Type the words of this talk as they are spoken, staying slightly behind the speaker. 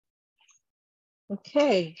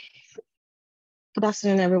Okay, good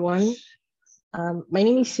afternoon, everyone. My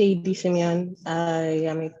name is Sadie Simeon. I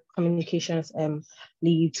am a communications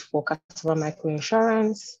lead for Casava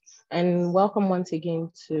Insurance, and welcome once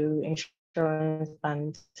again to Insurance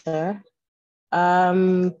Banter.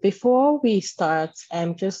 Before we start,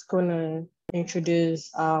 I'm just gonna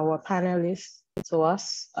introduce our panelists to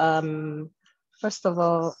us. First of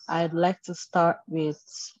all, I'd like to start with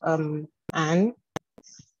Anne.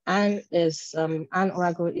 Anne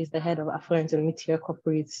Orago is the head of Affluent and Mid-Tier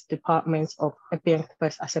Corporates Department of EPM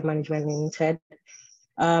First Asset Management Limited.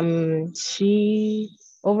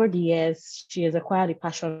 Over the years, she has acquired a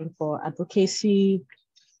passion for advocacy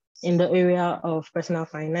in the area of personal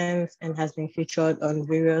finance and has been featured on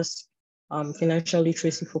various financial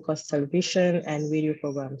literacy focused television and radio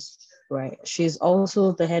programs. Right. She's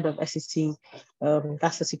also the head of SEC,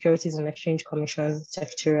 that's the Securities and Exchange Commission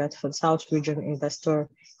Secretariat for the South Region Investor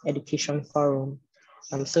Education Forum.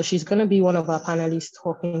 So she's going to be one of our panelists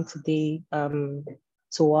talking today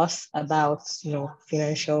to us about,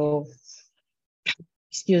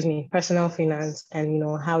 personal finance and,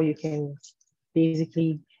 how you can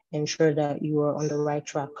basically ensure that you are on the right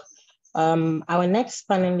track. Our next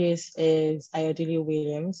panelist is Ayodele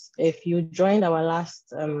Williams. If you joined our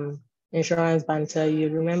last insurance banter, you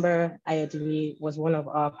remember Ayodele was one of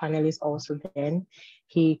our panelists also then.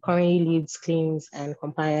 He currently leads claims and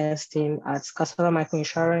compliance team at Casava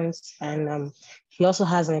Insurance, and he also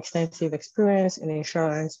has an extensive experience in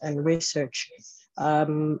insurance and research.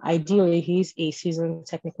 Ideally, he's a seasoned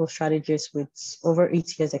technical strategist with over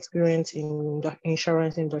 8 years experience in the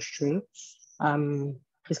insurance industry.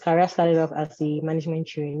 His career started off as the management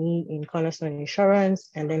trainee in Cornerstone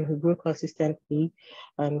Insurance, and then he grew consistently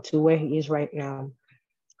to where he is right now.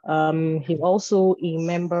 He's also a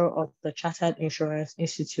member of the Chartered Insurance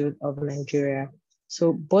Institute of Nigeria.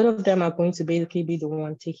 So both of them are going to basically be the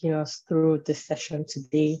one taking us through this session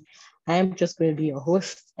today. I'm just going to be your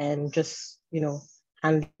host and just,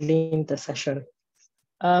 handling the session.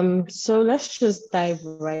 So let's just dive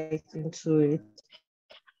right into it.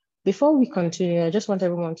 Before we continue, I just want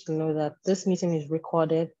everyone to know that this meeting is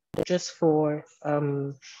recorded just for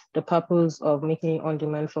the purpose of making it on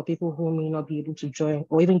demand for people who may not be able to join,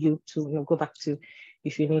 or even you to go back to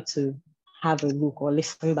if you need to have a look or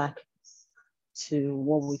listen back to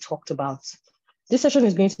what we talked about. This session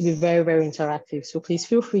is going to be very, very interactive. So please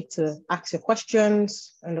feel free to ask your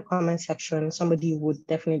questions in the comment section. Somebody would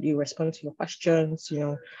definitely respond to your questions,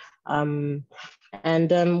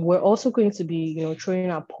 and we're also going to be,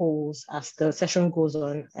 throwing our polls as the session goes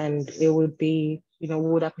on, and it would be, we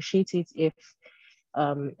would appreciate it if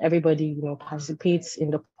everybody, participates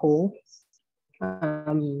in the poll,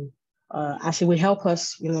 as it will help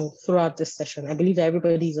us, throughout this session. I believe that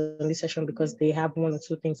everybody is on this session because they have one or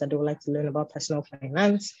two things that they would like to learn about personal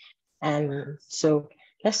finance, and so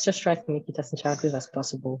let's just try to make it as interactive as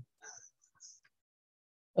possible.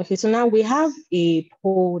 Okay, so now we have a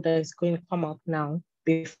poll that is going to come up now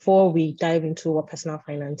before we dive into what personal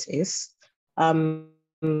finance is.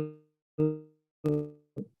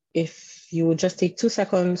 If you would just take 2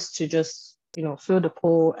 seconds to just, fill the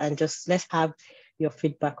poll and just let's have your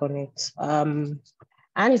feedback on it. And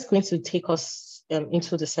it's going to take us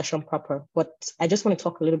into the session proper, but I just want to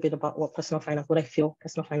talk a little bit about what personal finance, what I feel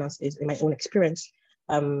personal finance is in my own experience.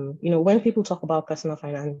 When people talk about personal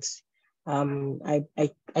finance, I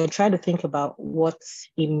try to think about what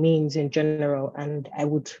it means in general, and I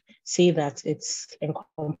would say that it's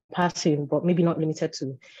encompassing, but maybe not limited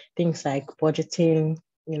to things like budgeting,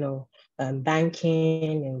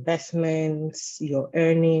 banking, investments, your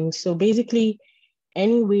earnings. So basically,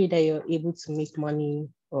 any way that you're able to make money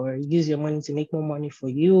or use your money to make more money for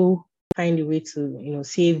you, find a way to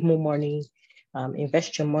save more money,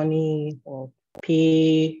 invest your money, or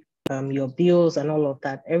pay your bills and all of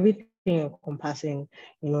that. Everything encompassing,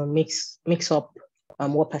 makes up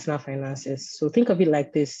what personal finance is. So think of it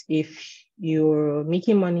like this: if you're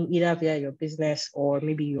making money either via your business or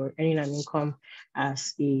maybe you're earning an income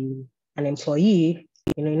as an employee,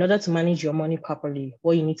 in order to manage your money properly,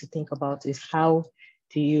 what you need to think about is how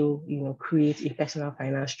do you, create a personal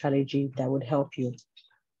finance strategy that would help you.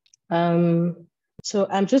 So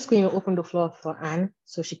I'm just going to open the floor for Anne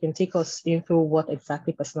so she can take us into what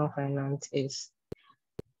exactly personal finance is.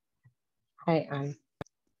 Hi, Anne.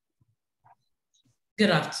 Good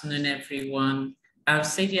afternoon, everyone.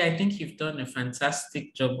 Sadie, I think you've done a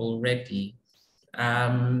fantastic job already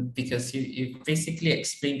because you basically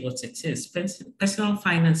explained what it is. Personal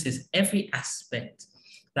finance is every aspect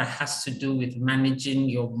that has to do with managing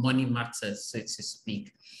your money matters, so to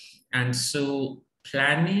speak. And so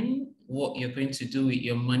planning what you're going to do with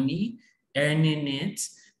your money earning it,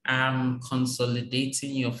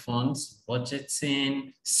 consolidating your funds,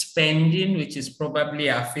 budgeting, spending, which is probably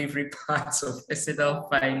our favorite part of personal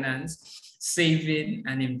finance, saving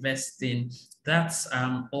and investing. That's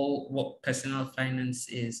all what personal finance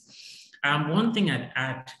is. One thing I'd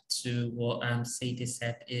add to what Sadie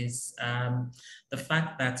said is the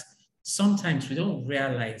fact that sometimes we don't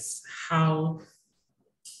realize how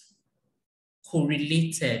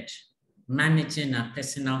correlated managing our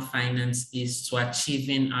personal finance is to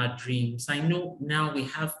achieving our dreams. I know now we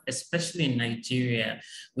have, especially in Nigeria,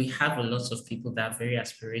 we have a lot of people that are very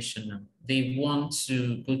aspirational. They want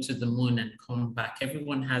to go to the moon and come back.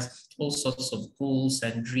 Everyone has all sorts of goals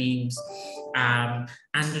and dreams. And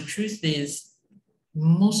the truth is,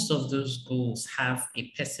 most of those goals have a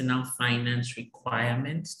personal finance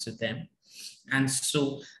requirement to them. And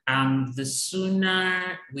so the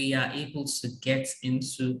sooner we are able to get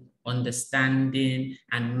into understanding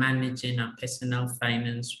and managing our personal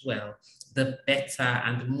finance well, the better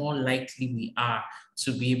and the more likely we are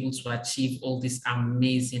to be able to achieve all these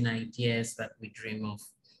amazing ideas that we dream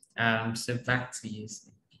of. So back to you,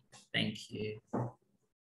 Steve. Thank you.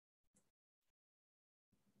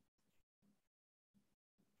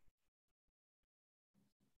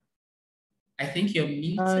 I think you're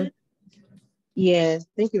muted. Yes,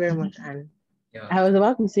 thank you very much, Anne. Yeah. I was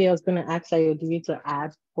about to say I was going to ask Ayodele to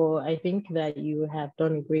add, but I think that you have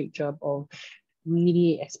done a great job of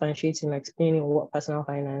really expatiating and explaining what personal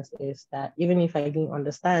finance is, that even if I didn't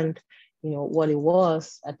understand, what it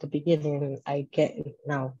was at the beginning, I get it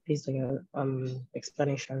now based on your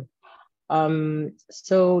explanation.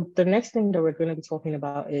 So the next thing that we're going to be talking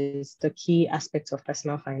about is the key aspects of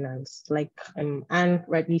personal finance. Like Anne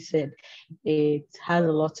rightly said, it has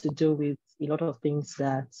a lot to do with a lot of things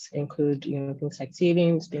that include, things like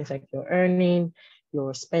savings, things like your earning,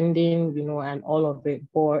 your spending, and all of it.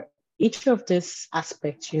 But each of these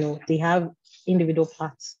aspects, they have individual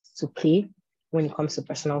parts to play when it comes to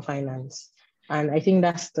personal finance. And I think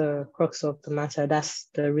that's the crux of the matter. That's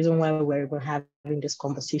the reason why we're having this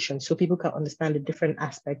conversation, so people can understand the different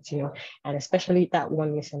aspects, and especially that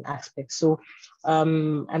one missing aspect. So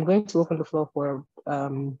I'm going to open the floor for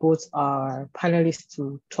both our panelists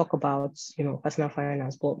to talk about, personal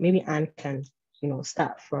finance, but maybe Anne can,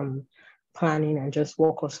 start from planning and just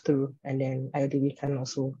walk us through, and then Ayodele can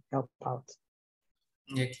also help out.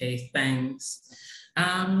 Okay, thanks.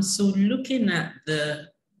 So looking at the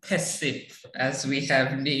PERSIP, as we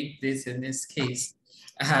have named this in this case,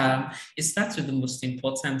 it starts with the most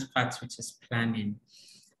important part, which is planning.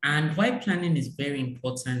 And why planning is very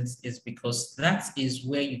important is because that is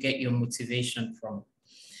where you get your motivation from.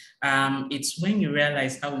 It's when you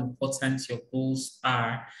realize how important your goals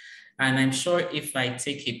are. And I'm sure if I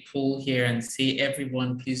take a poll here and say,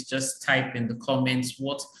 everyone, please just type in the comments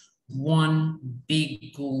what one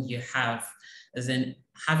big goal you have, as in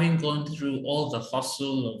having gone through all the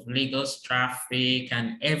hustle of Lagos traffic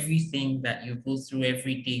and everything that you go through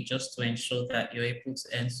every day just to ensure that you're able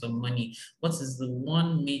to earn some money. What is the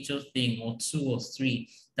one major thing, or two or three,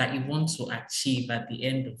 that you want to achieve at the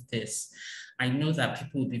end of this? I know that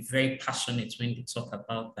people will be very passionate when they talk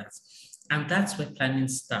about that. And that's where planning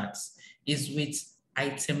starts, is with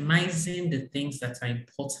itemizing the things that are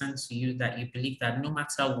important to you, that you believe that no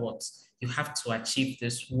matter what, you have to achieve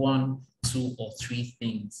this 1, 2, or 3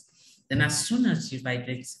 things. Then as soon as you've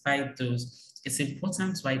identified those, it's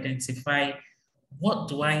important to identify, what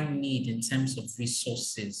do I need in terms of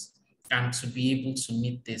resources to be able to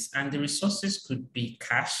meet this? And the resources could be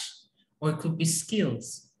cash, or it could be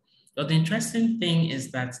skills. But the interesting thing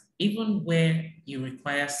is that even where you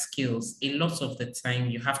require skills, a lot of the time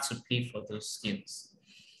you have to pay for those skills.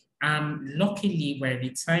 Luckily, we're at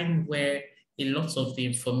a time where a lot of the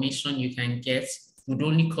information you can get would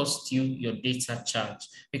only cost you your data charge,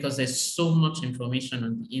 because there's so much information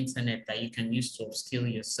on the internet that you can use to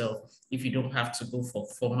upskill yourself if you don't have to go for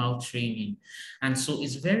formal training. And so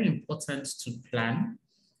it's very important to plan.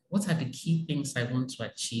 What are the key things I want to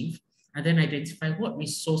achieve? And then identify what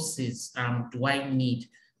resources do I need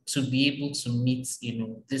to be able to meet,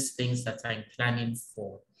 these things that I'm planning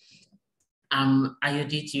for.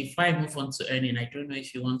 Ayodele, if I move on to earning, I don't know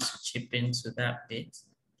if you want to chip into that bit.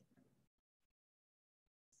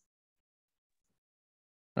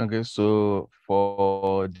 Okay, so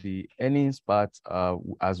for the earnings part,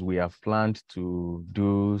 as we have planned to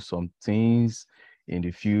do some things in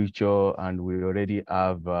the future, and we already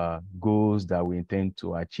have goals that we intend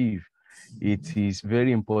to achieve, it is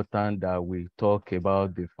very important that we talk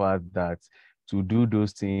about the fact that to do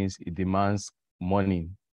those things, it demands money,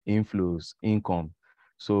 inflows, income.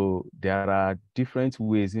 So there are different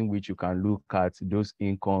ways in which you can look at those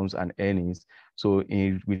incomes and earnings. So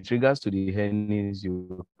with regards to the earnings,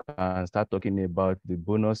 you can start talking about the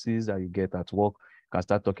bonuses that you get at work. You can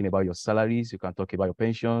start talking about your salaries. You can talk about your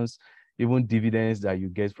pensions, even dividends that you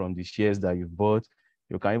get from the shares that you've bought.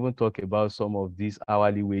 You can even talk about some of these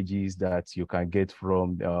hourly wages that you can get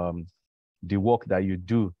from the work that you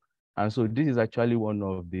do. And so this is actually one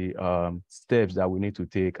of the steps that we need to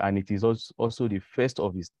take. And it is also the first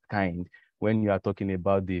of its kind when you are talking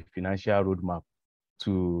about the financial roadmap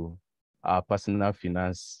to our personal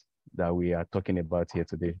finance that we are talking about here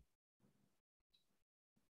today.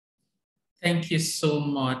 Thank you so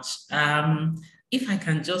much. If I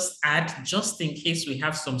can just add, just in case we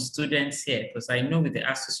have some students here, because I know with the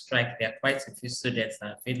ASU strike, there are quite a few students that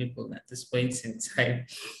are available at this point in time.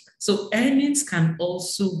 So earnings can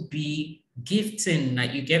also be gifting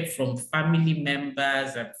that you get from family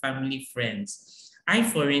members and family friends. I,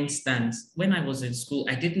 for instance, when I was in school,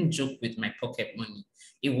 I didn't joke with my pocket money.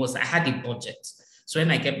 I had a budget. So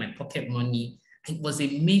when I get my pocket money, it was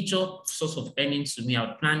a major source of earning to me. I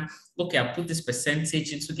would plan, okay, I'll put this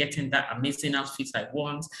percentage into getting that amazing outfit I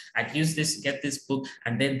want. I'd use this to get this book.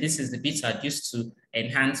 And then this is the bit I'd use to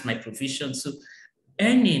enhance my provision. So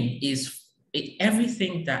earning is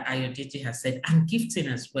everything that Ayodele has said, and gifting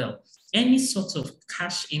as well. Any sort of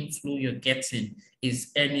cash inflow you're getting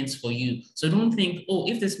is earnings for you. So don't think, oh,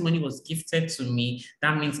 if this money was gifted to me,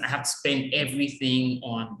 that means I have to spend everything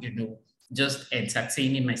on, just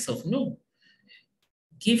entertaining myself. No.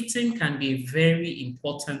 Gifting can be a very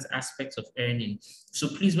important aspect of earning. So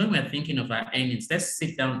please, when we're thinking of our earnings, let's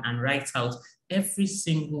sit down and write out every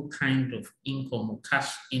single kind of income or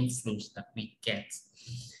cash inflows that we get.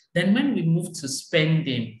 Then when we move to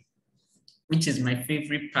spending, which is my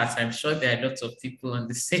favorite part, I'm sure there are lots of people on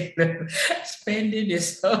the same level. Spending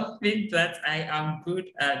is something that I am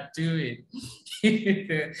good at doing.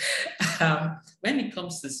 When it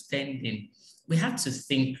comes to spending, we have to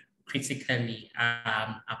think critically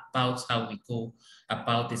about how we go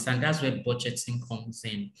about this, and that's where budgeting comes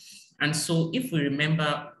in. And so if we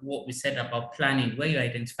remember what we said about planning, where you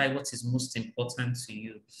identify what is most important to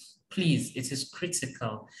you, please, it is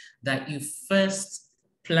critical that you first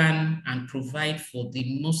plan and provide for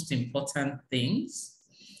the most important things,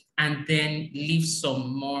 and then leave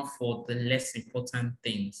some more for the less important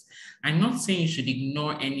things. I'm not saying you should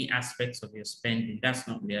ignore any aspects of your spending. That's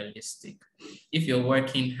not realistic. If you're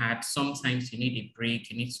working hard, sometimes you need a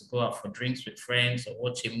break. You need to go out for drinks with friends or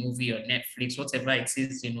watch a movie or Netflix, whatever it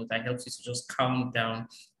is, that helps you to just calm down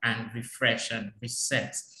and refresh and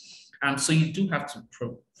reset. So you do have to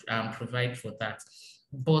provide for that.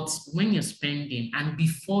 But when you're spending, and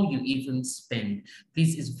before you even spend,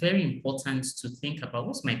 please, it's very important to think about,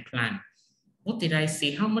 what's my plan? What did I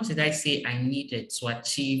say? How much did I say I needed to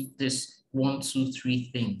achieve this 1, 2, 3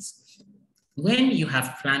 things? When you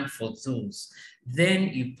have planned for those, then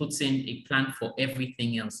you put in a plan for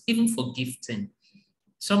everything else, even for gifting.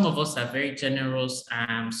 Some of us are very generous.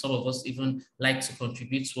 Some of us even like to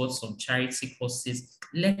contribute towards some charity causes.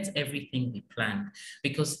 Let everything be planned,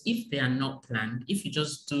 because if they are not planned, if you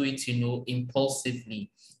just do it,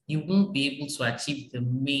 impulsively, you won't be able to achieve the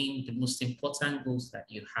most important goals that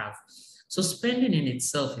you have. So spending in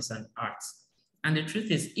itself is an art. And the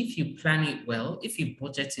truth is, if you plan it well, if you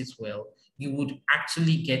budget it well, you would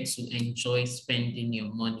actually get to enjoy spending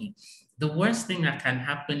your money. The worst thing that can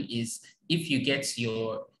happen is if you get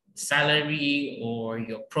your salary or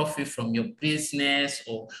your profit from your business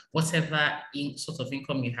or whatever sort of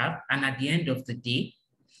income you have, and at the end of the day,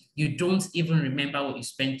 you don't even remember what you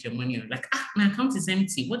spent your money on. Like, my account is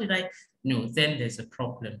empty. What did I? No, then there's a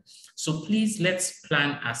problem. So please, let's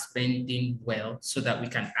plan our spending well so that we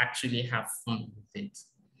can actually have fun with it.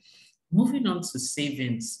 Moving on to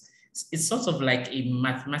savings, it's sort of like a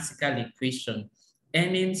mathematical equation.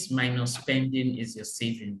 Earnings minus spending is your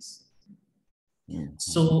savings.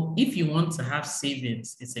 So if you want to have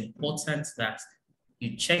savings, it's important that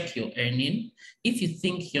you check your earning. If you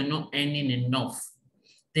think you're not earning enough,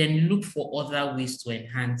 then look for other ways to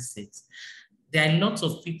enhance it. There are lots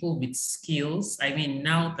of people with skills. I mean,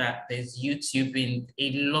 now that there's YouTube,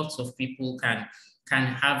 a lot of people can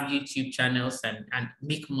have YouTube channels and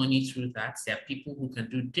make money through that. There are people who can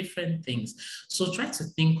do different things. So try to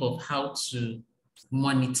think of how to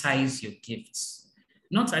monetize your gifts.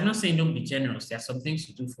 I'm not saying don't be generous. There are some things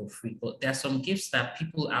you do for free, but there are some gifts that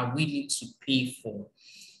people are willing to pay for.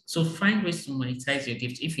 So find ways to monetize your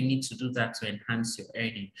gift if you need to do that to enhance your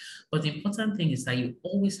earning. But the important thing is that you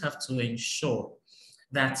always have to ensure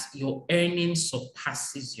that your earning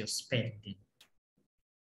surpasses your spending.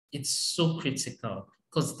 It's so critical.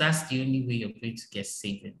 because that's the only way you're going to get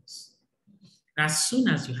savings. As soon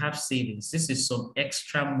as you have savings, this is some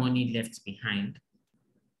extra money left behind.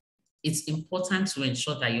 It's important to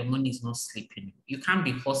ensure that your money is not sleeping. You can't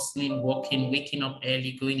be hustling, working, waking up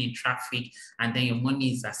early, going in traffic, and then your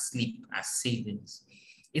money is asleep as savings.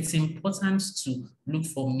 It's important to look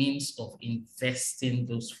for means of investing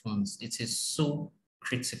those funds. It is so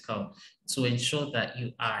critical to ensure that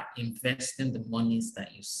you are investing the monies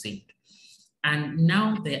that you saved. And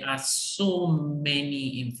now there are so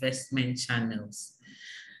many investment channels.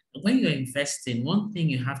 When you're investing, one thing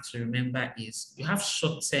you have to remember is you have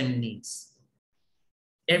short-term needs.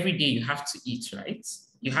 Every day you have to eat, right?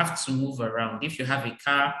 You have to move around. If you have a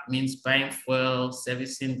car, means buying fuel,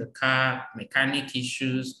 servicing the car, mechanic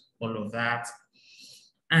issues, all of that.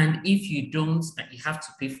 And if you don't, you have to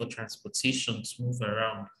pay for transportation to move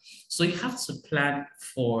around. So you have to plan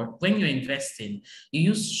for, when you're investing, you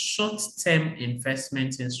use short-term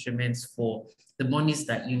investment instruments for the monies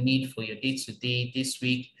that you need for your day-to-day, this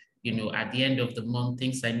week, you know, at the end of the month,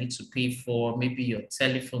 things I need to pay for, maybe your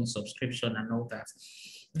telephone subscription and all that.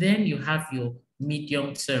 Then you have your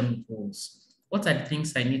medium-term goals. What are the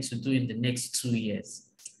things I need to do in the next 2 years?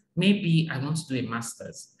 Maybe I want to do a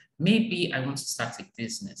master's. Maybe I want to start a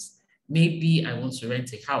business. Maybe I want to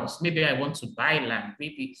rent a house. Maybe I want to buy land.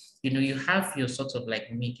 Maybe, you know, you have your sort of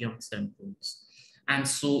like medium-term goals. And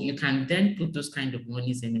so you can then put those kind of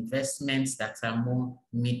monies in investments that are more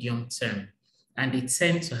medium-term, and they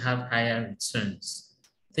tend to have higher returns.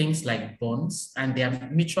 Things like bonds, and their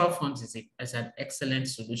mutual funds is an excellent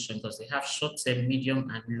solution because they have short-term, medium,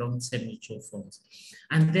 and long-term mutual funds.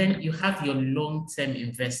 And then you have your long-term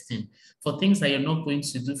investing for things that you're not going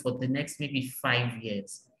to do for the next maybe 5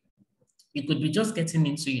 years. You could be just getting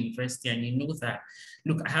into university and you know that,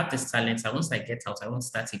 look, I have this talent, and once I get out, I want to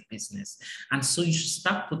start a business. And so you should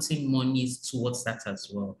start putting monies towards that as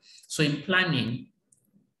well. So in planning,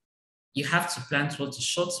 you have to plan towards the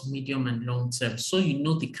short, medium, and long term, so you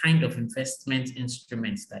know the kind of investment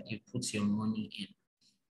instruments that you put your money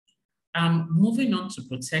in. Moving on to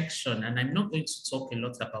protection, and I'm not going to talk a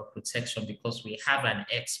lot about protection because we have an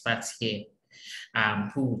expert here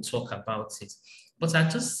who will talk about it. But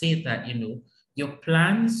I'll just say that, you know, your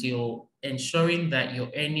plans, you're ensuring that your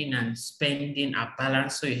earning and spending are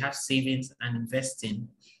balanced, so you have savings and investing,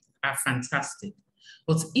 are fantastic.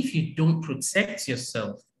 But if you don't protect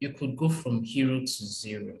yourself, you could go from 0 to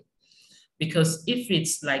 0. Because if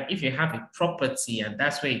it's like, if you have a property and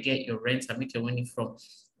that's where you get your rent and make your money from,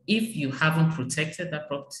 if you haven't protected that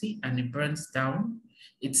property and it burns down,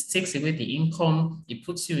 it takes away the income, it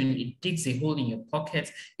puts you in, it digs a hole in your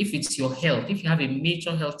pocket. If it's your health, if you have a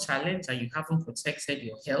major health challenge and you haven't protected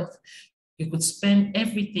your health, you could spend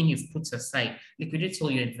everything you've put aside, liquidate all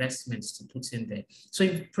your investments to put in there. So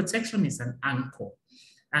protection is an anchor.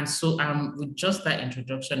 And so with just that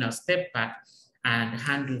introduction, I'll step back and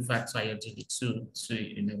hand over to Ayodele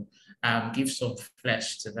to give some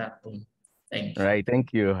flesh to that bone. Thank you. Right,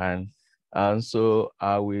 thank you, Han. And so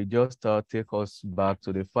I will just take us back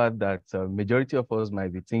to the fact that majority of us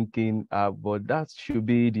might be thinking, but that should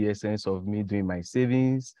be the essence of me doing my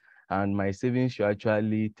savings, and my savings should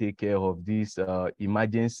actually take care of these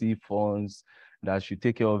emergency funds that should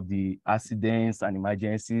take care of the accidents and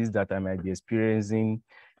emergencies that I might be experiencing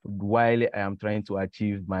while I am trying to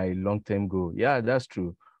achieve my long-term goal. Yeah, that's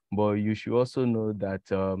true. But you should also know that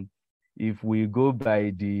if we go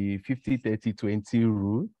by the 50-30-20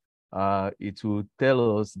 rule, it will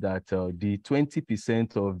tell us that the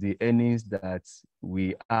 20% of the earnings that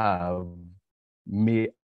we have may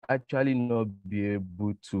actually not be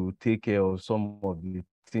able to take care of some of the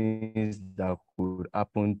things that could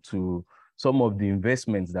happen to some of the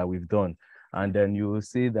investments that we've done. And then you will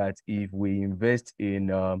see that if we invest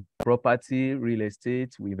in property, real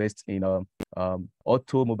estate, we invest in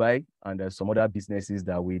automobile and some other businesses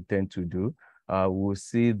that we tend to do, we'll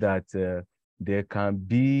see that there can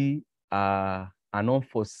be an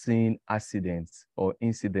unforeseen accident or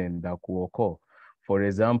incident that could occur. For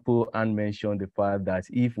example, Anne mentioned the fact that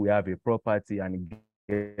if we have a property and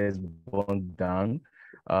it gets burned down,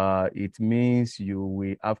 it means you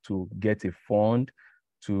will have to get a fund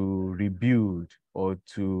to rebuild or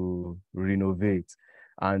to renovate.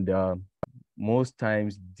 And most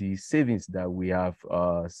times the savings that we have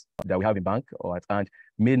in bank or at hand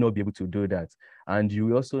may not be able to do that. And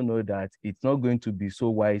you also know that it's not going to be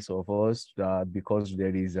so wise of us because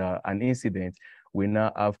there is an incident, we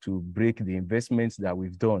now have to break the investments that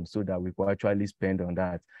we've done so that we can actually spend on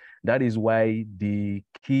that. That is why the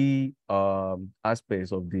key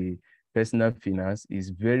aspects of the personal finance is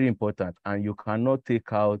very important, and you cannot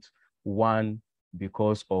take out one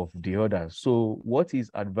because of the other. So what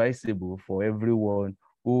is advisable for everyone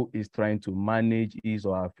who is trying to manage his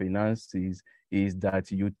or her finances is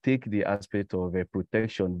that you take the aspect of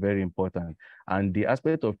protection, very important. And the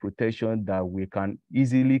aspect of protection that we can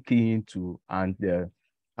easily key into and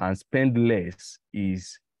spend less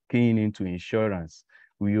is keying into insurance.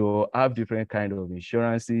 We all have different kind of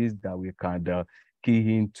insurances that we can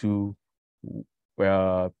key into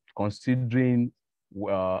considering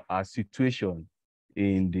our situation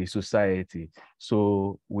in the society.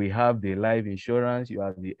 So we have the life insurance, you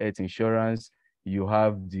have the health insurance, you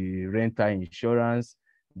have the rental insurance.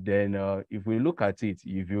 Then if we look at it,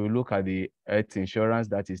 if you look at the health insurance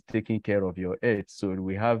that is taking care of your health, so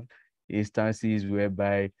we have instances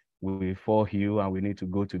whereby we fall ill and we need to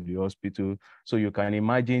go to the hospital. So you can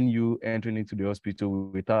imagine you entering into the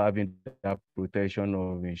hospital without having that protection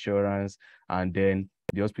of insurance, and then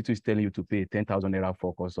the hospital is telling you to pay 10,000 naira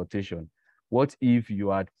for consultation. What if you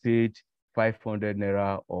had paid 500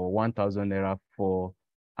 naira or 1,000 naira for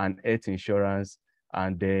an health insurance,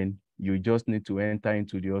 and then you just need to enter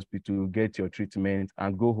into the hospital, get your treatment,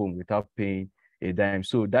 and go home without paying a dime?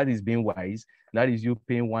 So that is being wise. That is you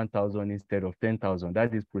paying 1,000 instead of 10,000.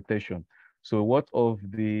 That is protection. So what of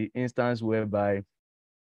the instance whereby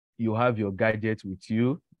you have your gadget with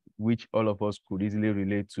you, which all of us could easily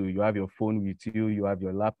relate to? You have your phone with you, you have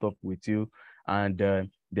your laptop with you, and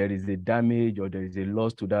there is a damage or there is a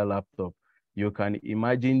loss to that laptop. You can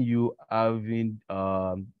imagine you having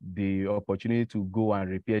the opportunity to go and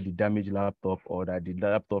repair the damaged laptop, or that the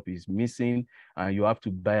laptop is missing and you have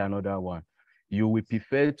to buy another one. You will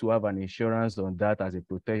prefer to have an insurance on that as a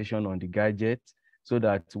protection on the gadget, so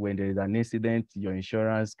that when there is an incident, your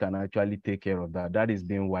insurance can actually take care of that. That is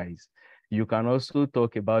being wise. You can also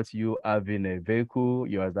talk about you having a vehicle,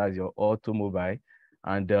 that's your automobile,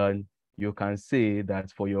 and then you can say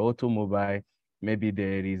that for your automobile, maybe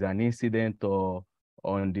there is an incident or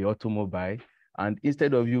on the automobile, and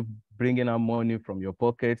instead of you bringing out money from your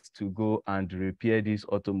pocket to go and repair this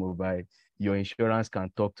automobile, your insurance can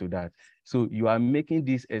talk to that. So you are making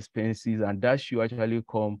these expenses, and that should actually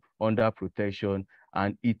come under protection,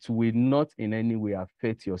 and it will not in any way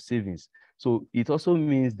affect your savings. So it also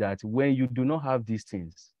means that when you do not have these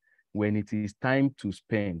things, when it is time to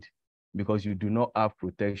spend, because you do not have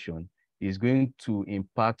protection, it's going to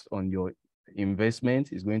impact on your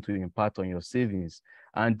investment, it's going to impact on your savings.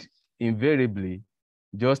 And invariably,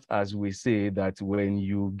 just as we say that when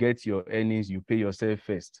you get your earnings, you pay yourself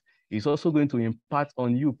first, it's also going to impact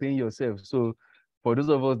on you paying yourself. So for those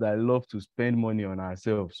of us that love to spend money on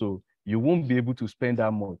ourselves, so you won't be able to spend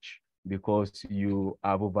that much because you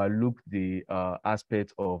have overlooked the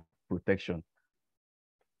aspect of protection.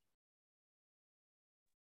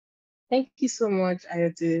 Thank you so much,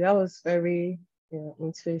 Ayotu. That was very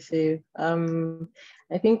intuitive.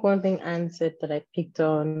 I think one thing Anne said that I picked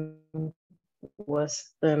on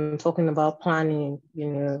was talking about planning.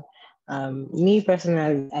 Me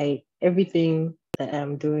personally, everything that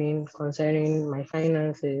I'm doing concerning my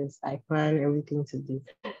finances, I plan everything to be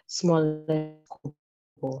smaller,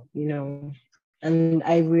 and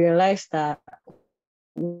I realized that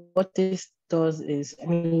what this does is, I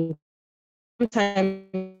mean,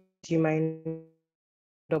 sometimes you might end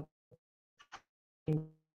up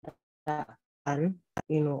that plan,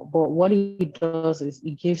 but what it does is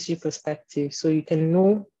it gives you perspective, so you can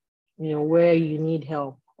know, where you need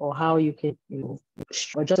help or how you can,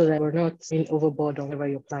 or just so that we're not in overboard on whatever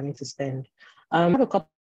you're planning to spend. I have a couple.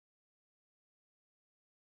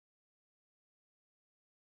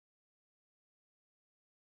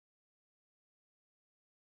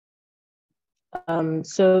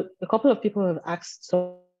 So a couple of people have asked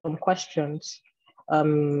some questions,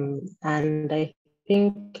 and I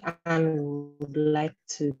think Anne would like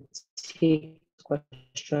to take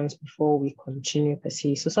questions before we continue per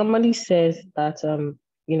se. So somebody says that,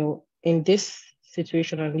 in this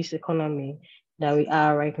situation and this economy that we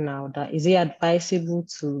are right now, that is it advisable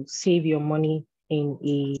to save your money in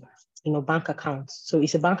a bank account? So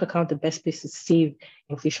is a bank account the best place to save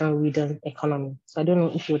inflation-ridden economy? So I don't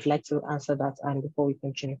know if you would like to answer that, and before we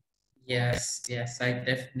continue. Yes, I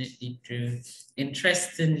definitely do.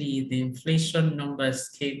 Interestingly, the inflation numbers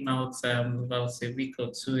came out about a week or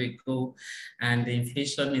two ago, and the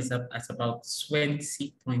inflation is up at about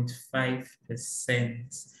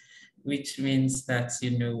 20.5%, which means that,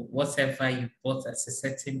 whatever you bought at a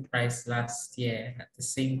certain price last year at the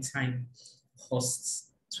same time costs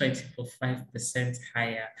 20.5%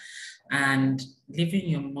 higher. And leaving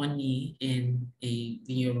your money in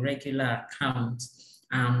your regular account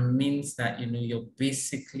means that you're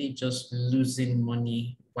basically just losing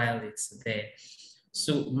money while it's there.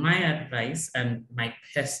 So my advice and my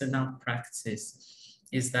personal practice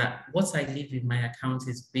is that what I leave in my account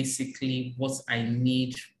is basically what I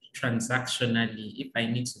need transactionally. If I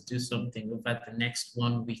need to do something over the next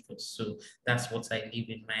 1 week or so, that's what I leave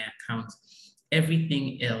in my account.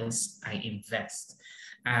 Everything else I invest.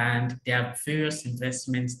 And there are various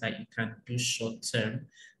investments that you can do short term.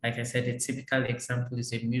 Like I said, a typical example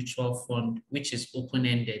is a mutual fund, which is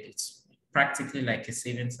open-ended. It's practically like a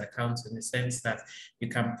savings account in the sense that you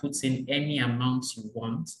can put in any amount you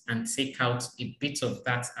want and take out a bit of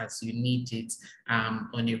that as you need it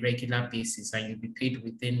on a regular basis, and you'll be paid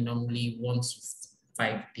within normally 1 to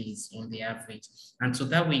 5 days on the average. And so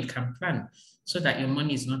that way you can plan so that your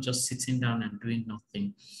money is not just sitting down and doing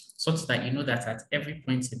nothing, such that you know that at every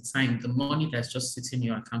point in time, the money that's just sitting in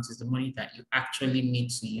your account is the money that you actually need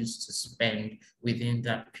to use to spend within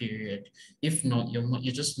that period. If not,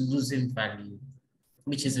 you're just losing value,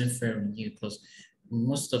 which isn't fair on you, because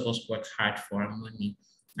most of us work hard for our money.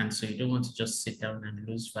 And so you don't want to just sit down and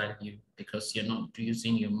lose value because you're not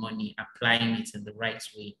using your money, applying it in the right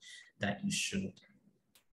way that you should.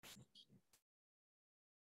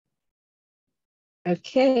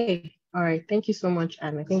 Okay. All right. Thank you so much,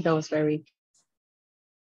 Anne. I think that was very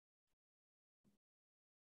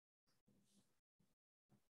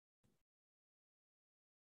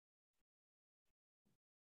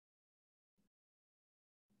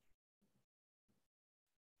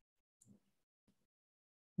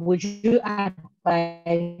would you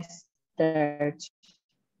advise that,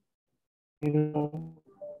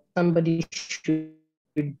 somebody should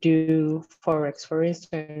do Forex? For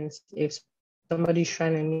instance, if somebody's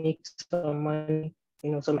trying to make some money,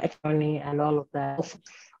 some extra money and all of that,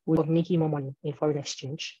 with making more money in foreign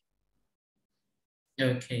exchange?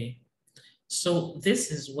 Okay. So this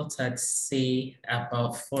is what I'd say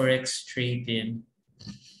about Forex trading.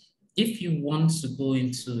 If you want to go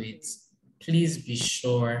into it, please be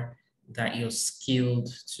sure that you're skilled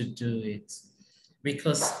to do it,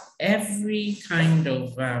 because every kind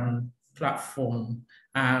of platform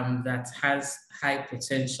that has high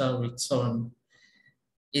potential return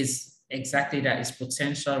is exactly that, is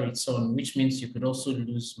potential return, which means you could also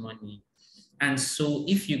lose money. And so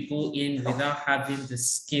if you go in without having the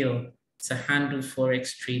skill to handle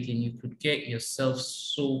Forex trading, you could get yourself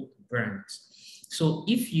so burnt. So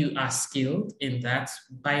if you are skilled in that,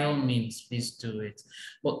 by all means, please do it.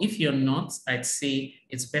 But if you're not, I'd say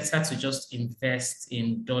it's better to just invest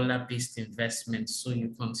in dollar-based investments so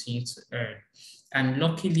you continue to earn. And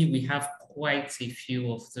luckily, we have quite a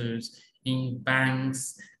few of those in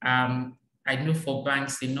banks. I know for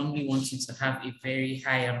banks, they normally want you to have a very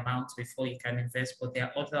high amount before you can invest, but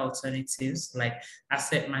there are other alternatives, like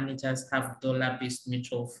asset managers have dollar-based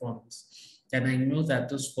mutual funds. And I know that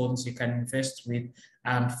those funds you can invest with,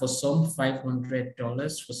 for some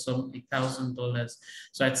 $500, for some $1,000.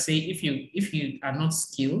 So I'd say if you are not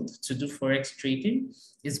skilled to do Forex trading,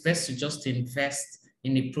 it's best to just invest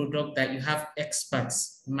in a product that you have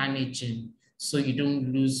experts managing, so you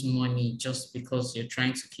don't lose money just because you're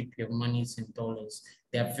trying to keep your monies in dollars.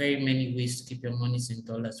 There are very many ways to keep your monies in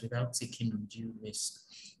dollars without taking undue risk.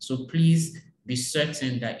 So please be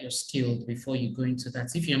certain that you're skilled before you go into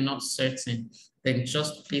that. If you're not certain, then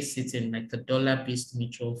just place it in like the dollar-based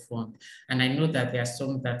mutual fund. And I know that there are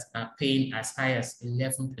some that are paying as high as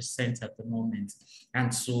 11% at the moment.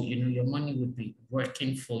 And so, your money would be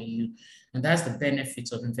working for you. And that's the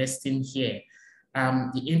benefit of investing here.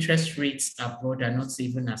 The interest rates abroad are not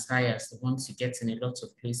even as high as the ones you get in a lot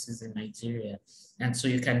of places in Nigeria. And so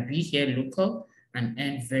you can be here local and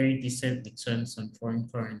earn very decent returns on foreign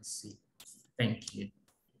currency. Thank you.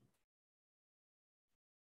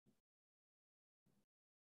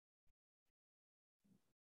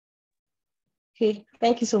 Okay,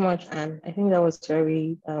 thank you so much, Anne. I think that was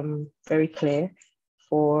very, very clear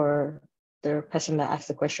for the person that asked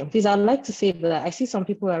the question. Please, I'd like to say that I see some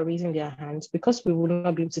people are raising their hands. Because we will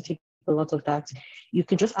not be able to take a lot of that, you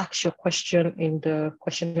can just ask your question in the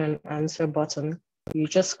question and answer button. You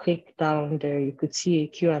just click down there, you could see a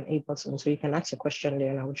Q&A button, so you can ask your question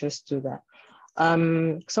there, and I will just do that.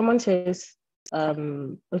 Someone says,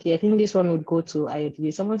 okay, I think this one would go to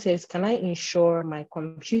IOD. Someone says, can I insure my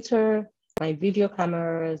computer, my video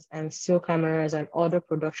cameras and still cameras and other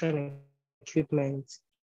production equipment?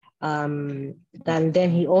 And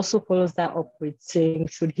then he also follows that up with saying,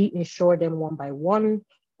 should he insure them one by one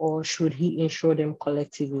or should he insure them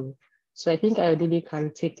collectively? So I think I really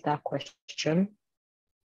can take that question.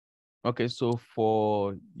 Okay, so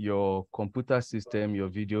for your computer system, your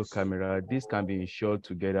video camera, this can be insured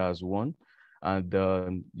together as one.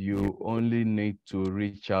 And you only need to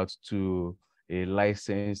reach out to a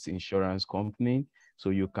licensed insurance company So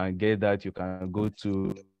you can get that. You can go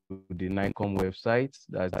to the NICOM website.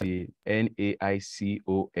 That's the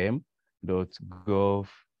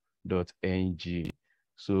naicom.gov.ng.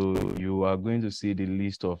 So you are going to see the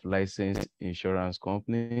list of licensed insurance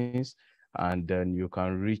companies, and then you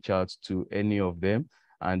can reach out to any of them.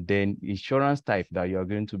 And then insurance type that you are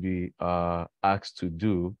going to be asked to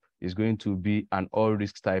do is going to be an all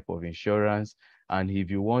risk type of insurance. And if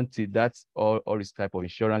you want it, that's all risk type of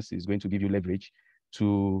insurance is going to give you leverage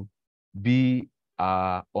to be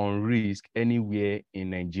on risk anywhere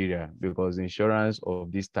in Nigeria, because insurance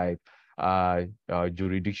of this type are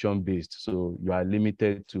jurisdiction based. So you are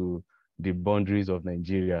limited to the boundaries of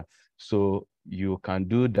Nigeria. So you can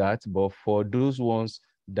do that. But for those ones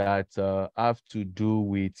that have to do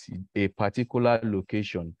with a particular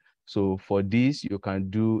location, so for this, you can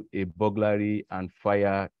do a burglary and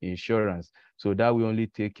fire insurance. So that will only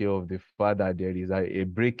take care of the fact that there is a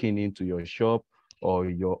breaking into your shop or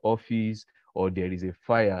your office, or there is a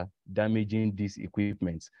fire damaging these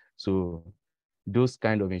equipment. So those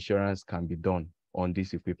kind of insurance can be done on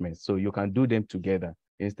this equipment. So you can do them together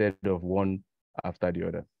instead of one after the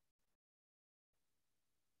other.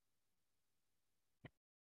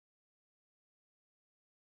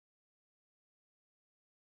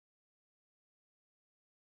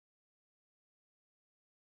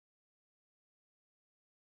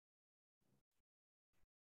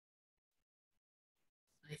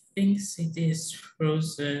 I think CD is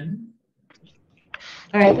frozen.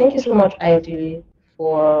 All right, thank you so much, Ideally,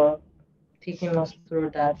 for taking us through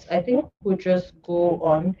that. I think we'll just go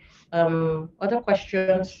on. Other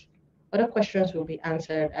questions will be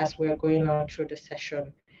answered as we're going on through the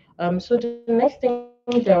session. So the next thing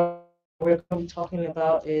that we're going to be talking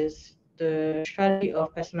about is the strategy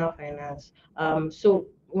of personal finance. So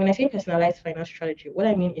when I say personalized finance strategy, what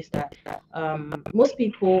I mean is that most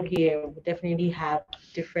people here would definitely have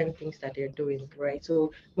different things that they're doing, right?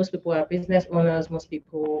 So most people are business owners, most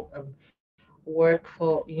people work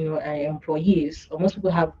for employees, or most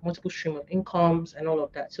people have multiple stream of incomes and all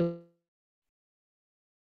of that. So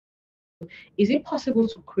is it possible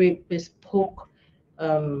to create bespoke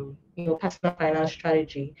personal finance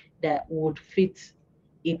strategy that would fit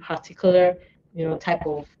a particular type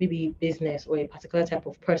of maybe business or a particular type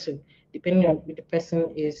of person, depending on if the person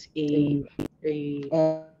is either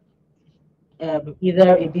a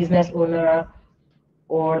business owner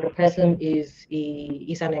or the person is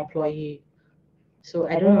an employee. So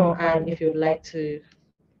I don't know, Anne, if you'd like to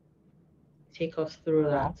take us through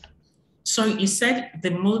that. So you said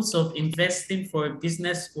the modes of investing for a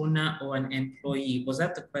business owner or an employee. Was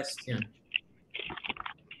that the question?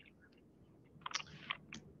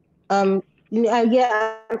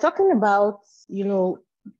 Yeah, I'm talking about,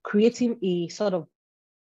 creating a sort of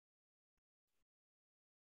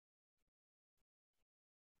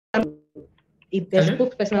a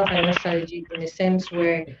bespoke personal finance strategy, in a sense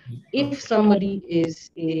where if somebody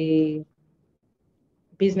is a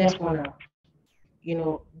business owner,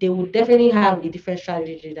 they would definitely have a different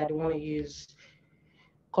strategy that they want to use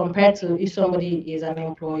compared to if somebody is an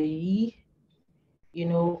employee,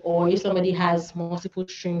 or if somebody has multiple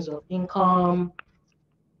streams of income.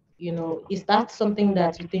 Is that something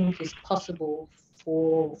that you think is possible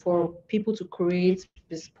for people to create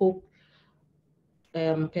bespoke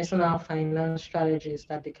personal finance strategies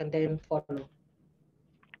that they can then follow?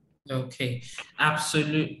 Okay,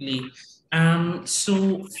 absolutely.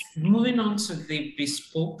 So moving on to the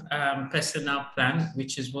bespoke personal plan,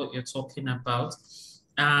 which is what you're talking about,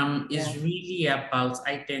 is really about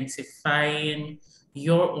identifying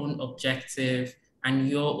your own objective and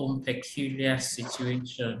your own peculiar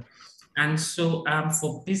situation. And so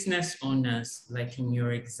for business owners, like in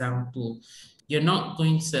your example, you're not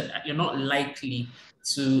likely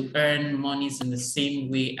to earn monies in the same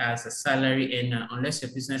way as a salary earner, unless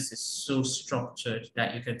your business is so structured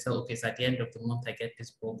that you can tell, okay, so at the end of the month, I get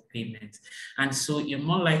this bulk payment. And so you're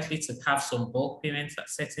more likely to have some bulk payments at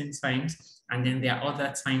certain times, and then there are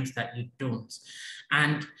other times that you don't.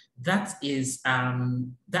 And that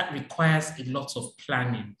requires a lot of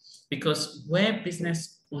planning, because where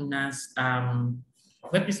business owners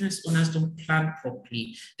don't plan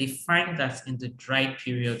properly, they find that in the dry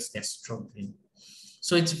periods, they're struggling.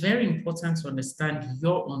 So it's very important to understand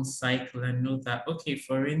your own cycle and know that, okay,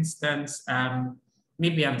 for instance,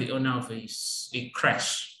 maybe I'm the owner of a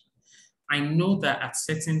crash. I know that at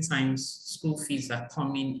certain times, school fees are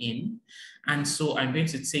coming in. And so I'm going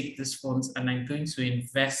to take these funds and I'm going to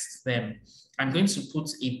invest them. I'm going to put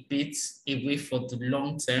a bit away for the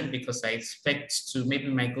long term, because I expect to, maybe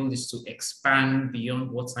my goal is to expand beyond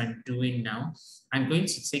what I'm doing now. I'm going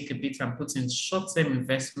to take a bit and put in short-term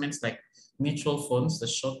investments, like mutual funds, the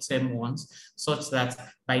short-term ones, such that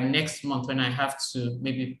by next month when I have to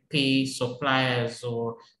maybe pay suppliers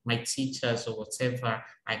or my teachers or whatever,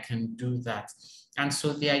 I can do that. And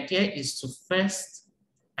so the idea is to first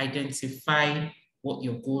identify what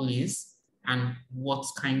your goal is and what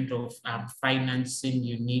kind of financing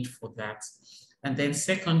you need for that. And then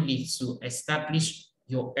secondly, to establish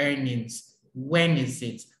your earnings. When is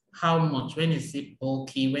it? How much? When is it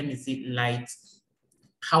bulky? When is it light?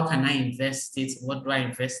 How can I invest it? What do I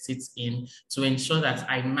invest it in to ensure that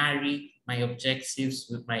I marry my objectives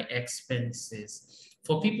with my expenses?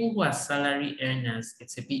 For people who are salary earners,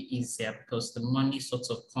 it's a bit easier because the money sort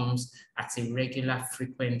of comes at a regular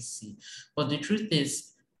frequency. But the truth is,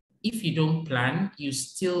 if you don't plan, you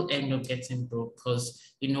still end up getting broke because,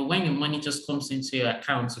 you know, when your money just comes into your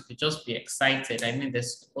account, you could just be excited. I mean,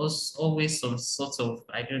 there's always some sort of,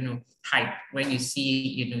 I don't know, hype when you see,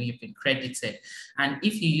 you know, you've been credited. And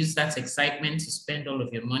if you use that excitement to spend all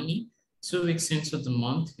of your money, 2 weeks into the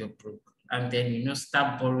month, you're broke. And then, you know,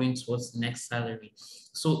 start borrowing towards the next salary.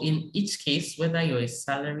 So in each case, whether you're a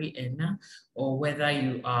salary earner or whether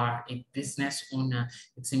you are a business owner,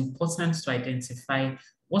 it's important to identify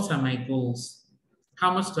what are my goals?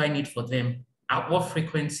 How much do I need for them? At what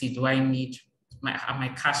frequency do I need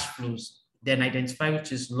my cash flows? Then identify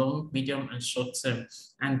which is long, medium, and short term.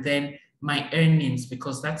 And then my earnings,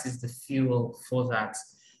 because that is the fuel for that.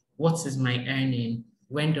 What is my earning?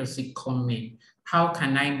 When does it come in? How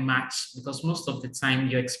can I match? Because most of the time,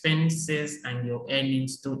 your expenses and your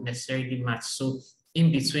earnings don't necessarily match. So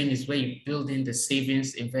in between is where you build in the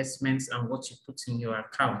savings, investments, and what you put in your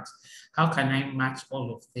account. How can I match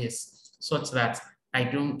all of this such that I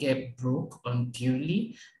don't get broke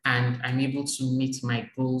unduly and I'm able to meet my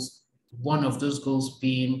goals? One of those goals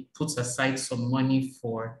being put aside some money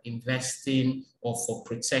for investing or for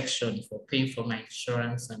protection, for paying for my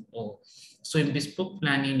insurance and all. So in bespoke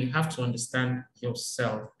planning, you have to understand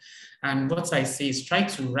yourself. And what I say is try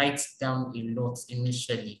to write down a lot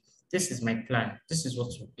initially. This is my plan. This is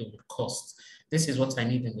what it would cost. This is what I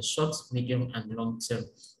need in the short, medium, and long term.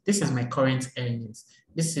 This is my current earnings.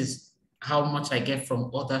 This is how much I get from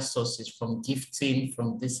other sources, from gifting,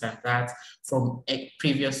 from this and that, from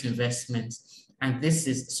previous investments. And this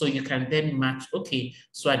is, so you can then match, okay,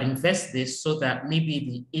 so I'd invest this so that maybe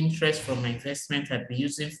the interest from my investment I'd be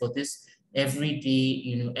using for this everyday,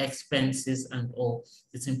 you know, expenses and all.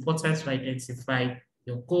 It's important to identify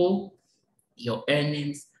your goal, your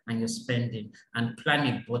earnings, and your spending, and plan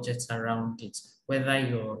a budget around it. Whether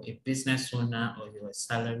you're a business owner or you're a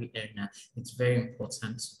salary earner, it's very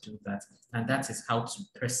important to do that. And that is how to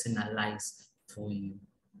personalize for you.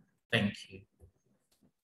 Thank you.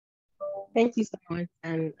 Thank you so much.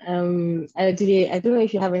 And I don't know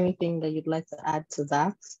if you have anything that you'd like to add to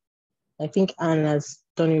that. I think Anne has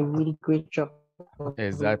done a really great job of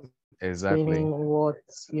Exactly. explaining what,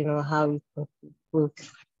 you know, how it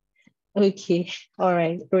works. Okay, all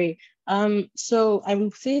right, great. So I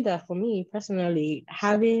would say that for me personally,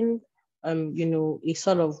 having you know, a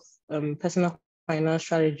sort of personal finance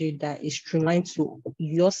strategy that is streamlined to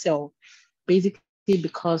yourself, basically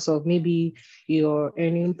because of maybe your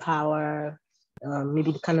earning power,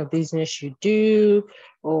 maybe the kind of business you do,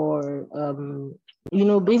 or you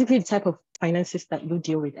know, basically the type of finances that you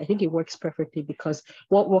deal with. I think it works perfectly because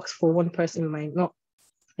what works for one person might not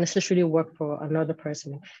necessarily work for another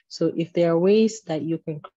person. So if there are ways that you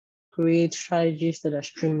can create strategies that are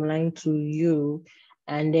streamlined to you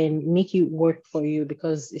and then make it work for you,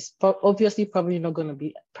 because it's obviously probably not going to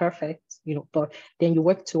be perfect, you know, but then you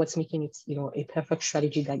work towards making it, you know, a perfect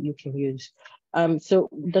strategy that you can use. So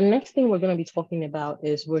the next thing we're going to be talking about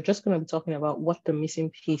is we're just going to be talking about what the missing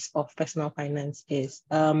piece of personal finance is.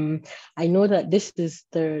 I know that this is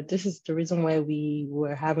the reason why we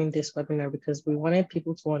were having this webinar, because we wanted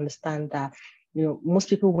people to understand that, you know, most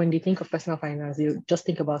people, when they think of personal finance, they just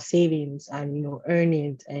think about savings and, you know,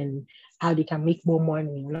 earnings and how they can make more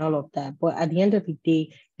money and all of that. But at the end of the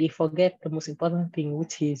day, they forget the most important thing,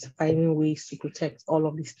 which is finding ways to protect all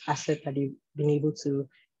of these assets that they've been able to,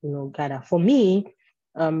 you know, gather. For me,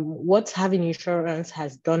 what having insurance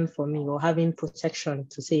has done for me, or having protection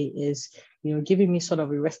to say, is, you know, giving me sort of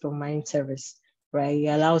a rest of mind service, right? It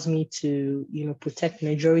allows me to, you know, protect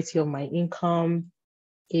majority of my income.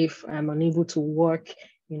 If I'm unable to work,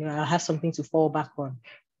 you know, I'll have something to fall back on,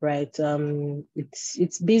 right?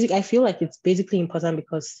 It's basic. I feel like it's basically important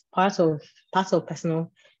because part of personal,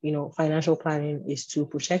 you know, financial planning is to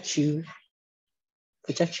protect you,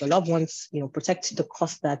 protect your loved ones, you know, protect the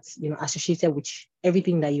cost that's, you know, associated with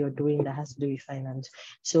everything that you're doing that has to do with finance.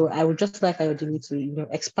 So I would just like Ayodele to, you know,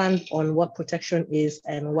 expand on what protection is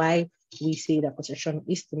and why we say that protection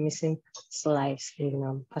is the missing slice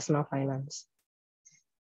in personal finance.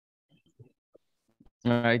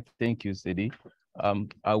 All right, thank you, Sidi.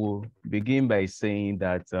 I will begin by saying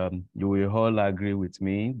that you will all agree with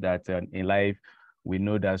me that in life, we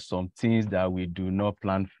know that some things that we do not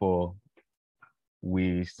plan for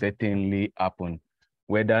will certainly happen,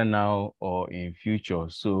 whether now or in future.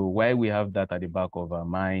 So while we have that at the back of our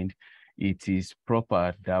mind, it is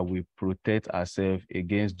proper that we protect ourselves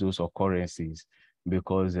against those occurrences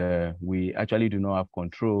because we actually do not have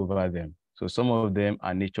control over them. So some of them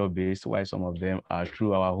are nature-based, while some of them are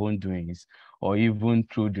through our own doings, or even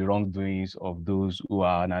through the wrongdoings of those who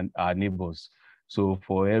are our neighbors. So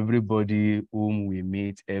for everybody whom we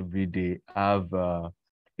meet every day, have a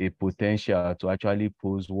potential to actually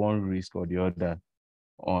pose one risk or the other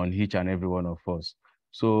on each and every one of us.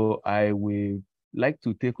 So I will like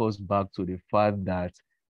to take us back to the fact that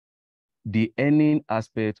the earning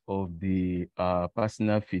aspect of the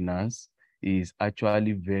personal finance is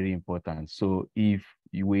actually very important. So if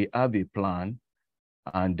we have a plan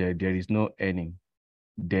and there is no earning,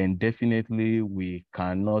 then definitely we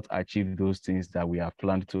cannot achieve those things that we have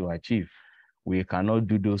planned to achieve. We cannot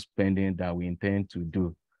do those spending that we intend to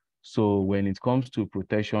do. So when it comes to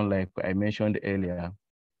protection, like I mentioned earlier,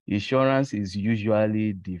 insurance is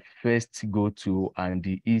usually the first go-to and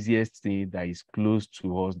the easiest thing that is close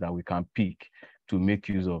to us that we can pick to make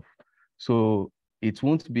use of. So it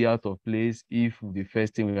won't be out of place if the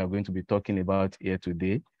first thing we are going to be talking about here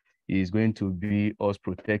today is going to be us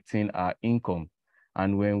protecting our income.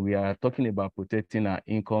 And when we are talking about protecting our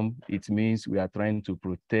income, it means we are trying to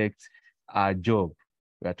protect our job.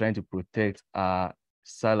 We are trying to protect our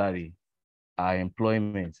salary, our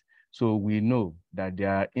employment. So we know that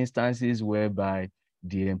there are instances whereby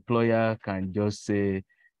the employer can just say,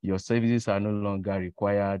 your services are no longer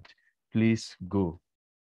required, please go.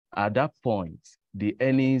 At that point, the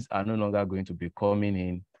earnings are no longer going to be coming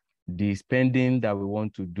in. The spending that we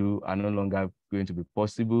want to do are no longer going to be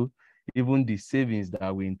possible. Even the savings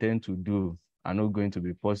that we intend to do are not going to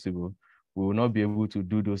be possible. We will not be able to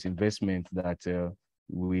do those investments that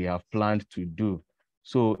we have planned to do.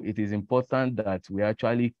 So it is important that we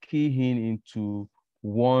actually key in into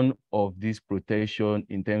one of these protection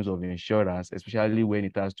in terms of insurance, especially when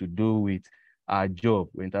it has to do with our job,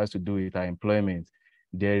 when it has to do with our employment.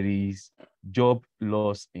 There is job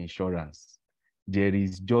loss insurance. There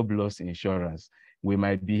is job loss insurance. We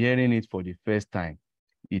might be hearing it for the first time.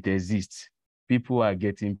 It exists. People are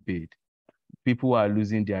getting paid. People are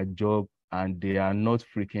losing their job and they are not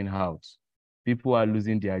freaking out. People are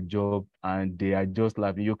losing their job and they are just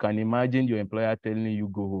laughing. You can imagine your employer telling you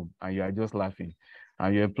go home and you are just laughing.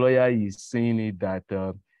 And your employer is saying it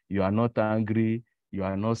that you are not angry, you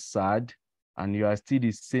are not sad, and you are still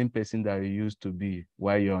the same person that you used to be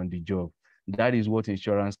while you're on the job. That is what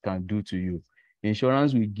insurance can do to you.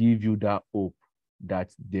 Insurance will give you that hope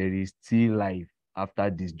that there is still life after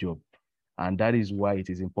this job. And that is why it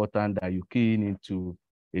is important that you key in into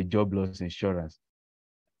a job loss insurance.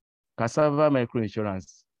 Casava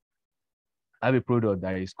Microinsurance have a product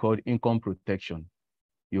that is called income protection.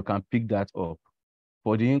 You can pick that up.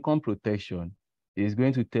 For the income protection, it's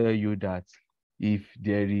going to tell you that if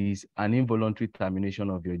there is an involuntary termination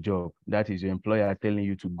of your job, that is your employer telling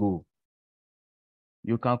you to go,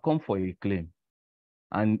 you can come for a claim.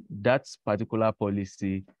 And that particular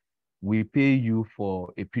policy will pay you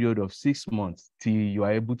for a period of 6 months till you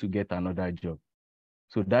are able to get another job.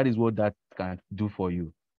 So that is what that can do for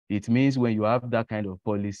you. It means when you have that kind of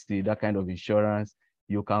policy, that kind of insurance,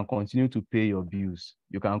 you can continue to pay your bills.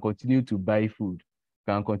 You can continue to buy food.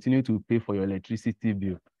 You can continue to pay for your electricity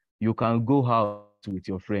bill. You can go out with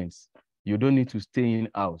your friends. You don't need to stay in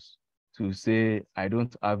house to say, I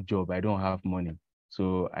don't have job, I don't have money,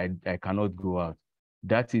 so I cannot go out.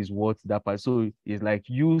 That is what that part, so it's like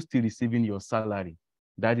you still receiving your salary.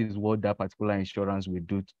 That is what that particular insurance will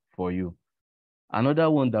do for you. Another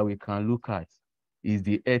one that we can look at is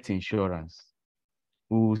the health insurance.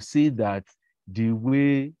 We will see that the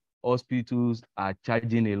way hospitals are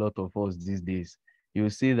charging a lot of us these days, you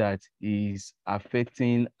see that is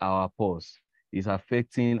affecting our pulse, is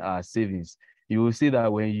affecting our savings. You will see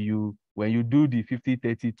that when you do the 50,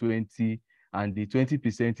 30, 20, and the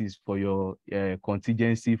 20% is for your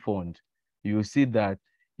contingency fund, you will see that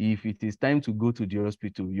if it is time to go to the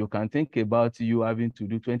hospital, you can think about you having to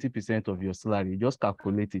do 20% of your salary. Just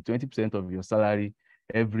calculate it, 20% of your salary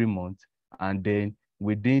every month. And then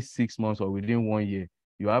within 6 months or within 1 year,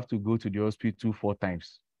 you have to go to the hospital 4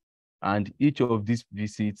 times. And each of these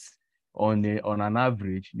visits, on an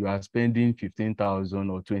average, you are spending 15,000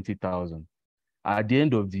 or 20,000. at the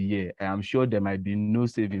end of the year, I am sure there might be no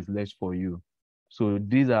savings left for you. So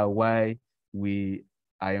these are why we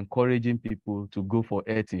are encouraging people to go for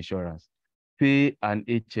health insurance. Pay an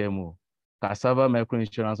HMO. Casava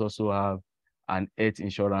Microinsurance also have an health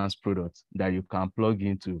insurance product that you can plug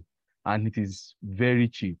into, and it is very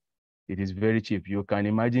cheap. It is very cheap. You can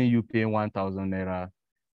imagine you paying 1,000 naira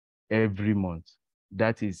every month.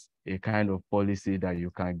 That is a kind of policy that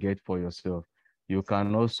you can get for yourself. You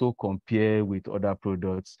can also compare with other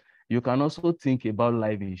products. You can also think about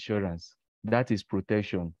life insurance. That is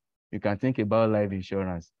protection. You can think about life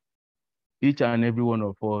insurance. Each and every one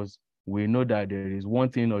of us, we know that there is one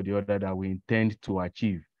thing or the other that we intend to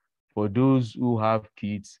achieve. For those who have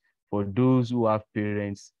kids, for those who have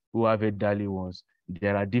parents, who have elderly ones,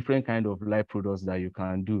 there are different kind of life products that you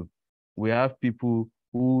can do. We have people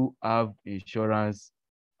who have insurance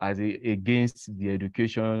against the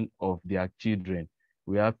education of their children.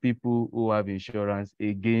 We have people who have insurance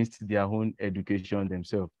against their own education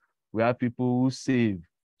themselves. We have people who save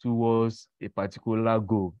towards a particular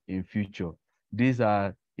goal in future. These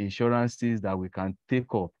are insurances that we can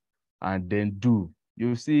take up and then do.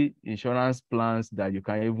 You see insurance plans that you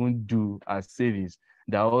can even do as savings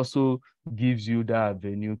that also gives you that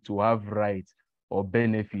avenue to have rights or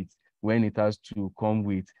benefits when it has to come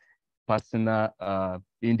with personal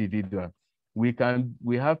individual. We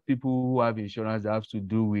have people who have insurance that have to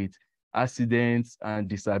do with accidents and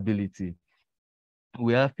disability.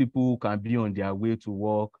 We have people who can be on their way to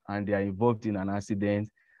work and they are involved in an accident,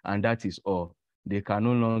 and that is all. They can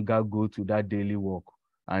no longer go to that daily work.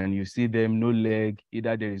 And you see them, no leg,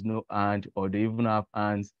 either there is no hand or they even have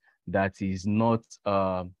hands that is not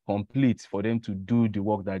complete for them to do the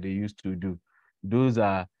work that they used to do. Those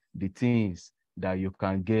are the things that you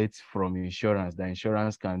can get from insurance, that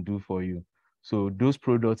insurance can do for you. So those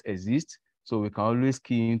products exist. So we can always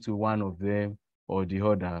key into one of them or the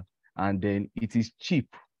other. And then it is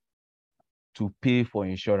cheap to pay for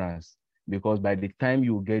insurance because by the time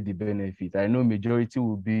you get the benefit, I know majority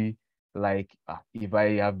will be like, if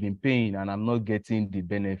I have been paying and I'm not getting the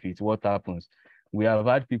benefit, what happens? We have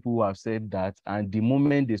had people who have said that, and the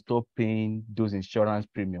moment they stop paying those insurance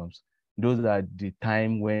premiums, those are the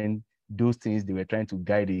time when those things they were trying to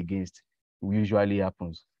guide against usually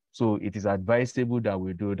happens. So it is advisable that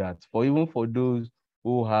we do that. Even for those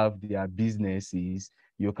who have their businesses,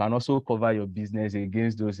 you can also cover your business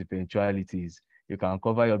against those eventualities. You can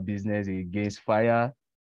cover your business against fire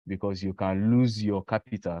because you can lose your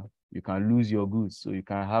capital, you can lose your goods. So you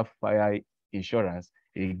can have fire insurance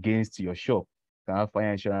against your shop, you can have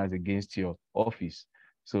fire insurance against your office.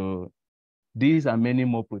 So these and many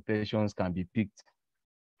more protections can be picked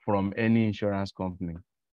from any insurance company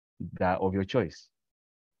that of your choice.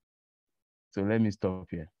 So let me stop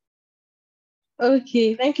here.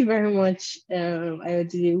 Okay, thank you very much,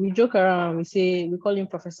 Ayodele. We joke around, we call him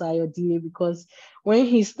Professor Ayodele because when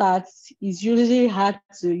he starts, it's usually hard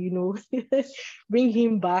to, bring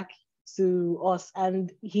him back to us.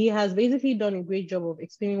 And he has basically done a great job of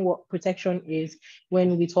explaining what protection is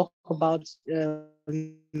when we talk about,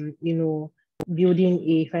 building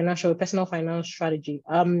a personal finance strategy.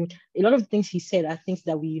 A lot of things he said are things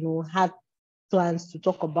that we, had plans to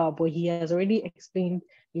talk about, but he has already explained,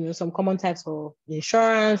 some common types of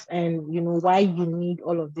insurance and, why you need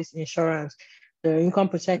all of this insurance, the income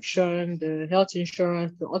protection, the health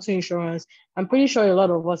insurance, the auto insurance. I'm pretty sure a lot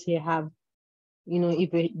of us here have,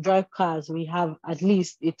 if we drive cars, we have at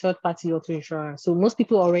least a third-party auto insurance. So most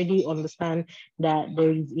people already understand that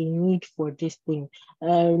there is a need for this thing.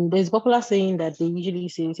 There's a popular saying that they usually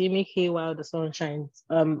say make hay while the sun shines.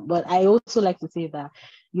 But I also like to say that,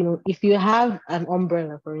 if you have an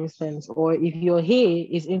umbrella, for instance, or if your hay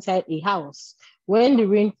is inside a house, when the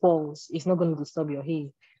rain falls, it's not going to disturb your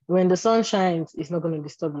hay. When the sun shines, it's not going to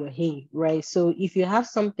disturb your hay, right? So if you have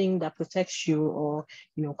something that protects you or,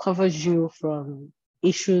 covers you from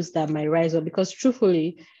issues that might rise up, because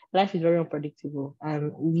truthfully, life is very unpredictable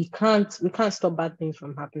and we can't stop bad things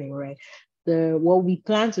from happening, right? What we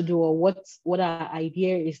plan to do or what our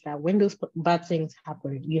idea is that when those bad things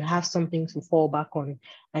happen, you have something to fall back on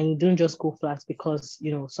and you don't just go flat because,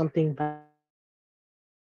 something bad.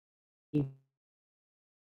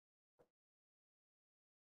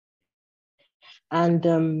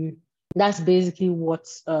 And that's basically what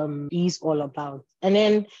is all about. And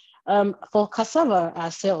then for Casava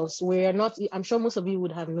ourselves, we're not, I'm sure most of you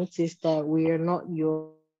would have noticed that we're not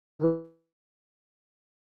your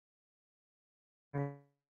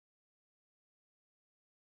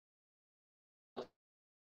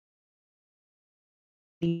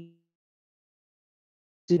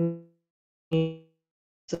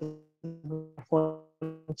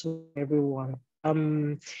to everyone. A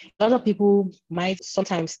lot of people might,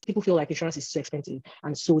 sometimes people feel like insurance is too expensive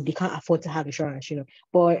and so they can't afford to have insurance,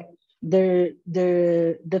 but the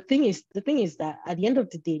thing is that at the end of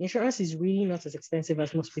the day, insurance is really not as expensive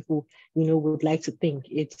as most people would like to think.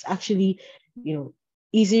 It's actually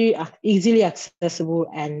easily accessible,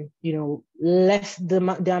 and less,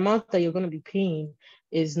 the amount that you're going to be paying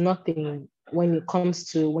is nothing when it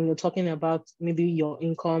comes to when you're talking about maybe your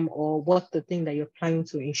income or what the thing that you're planning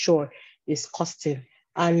to insure is costing.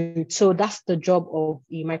 And so that's the job of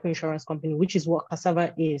a microinsurance company, which is what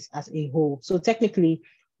Casava is as a whole. So technically,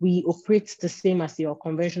 we operate the same as your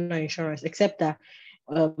conventional insurance, except that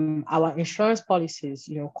our insurance policies,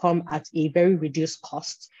 come at a very reduced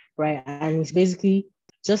cost, right? And it's basically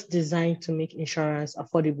just designed to make insurance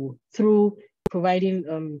affordable through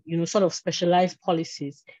providing, sort of specialized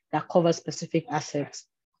policies that cover specific assets.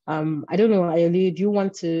 I don't know, Ayoli, do you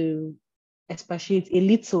want to expatiate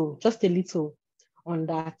just a little on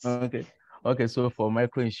that? Okay. So for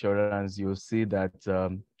microinsurance, you'll see that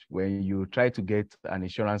when you try to get an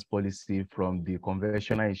insurance policy from the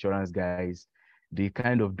conventional insurance guys, the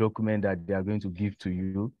kind of document that they are going to give to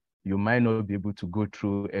you, you might not be able to go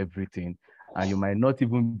through everything, and you might not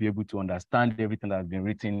even be able to understand everything that's been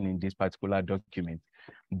written in this particular document.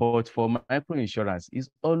 But for microinsurance, it's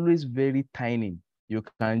always very tiny. You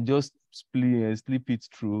can just slip it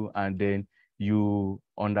through, and then you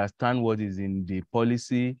understand what is in the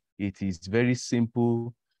policy. It is very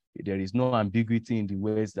simple. There is no ambiguity in the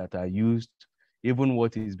words that are used. Even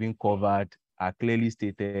what is being covered are clearly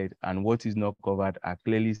stated, and what is not covered are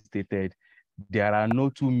clearly stated. There are no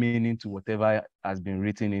two meanings to whatever has been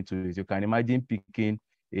written into it. You can imagine picking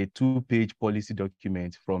a 2-page policy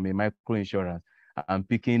document from a microinsurance and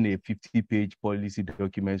picking a 50-page policy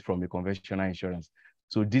document from a conventional insurance.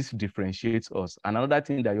 So this differentiates us. Another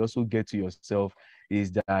thing that you also get to yourself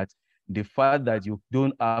is that the fact that you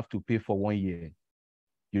don't have to pay for 1 year,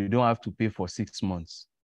 you don't have to pay for 6 months.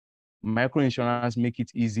 Microinsurance make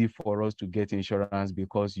it easy for us to get insurance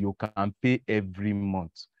because you can pay every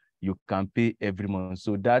month. You can pay every month.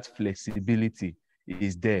 So that flexibility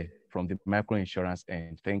is there from the microinsurance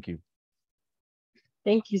end. Thank you.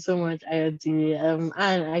 Thank you so much, Ayodi.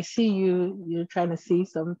 And I see you're trying to say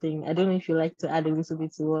something. I don't know if you'd like to add a little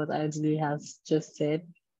bit to what Ayodi has just said.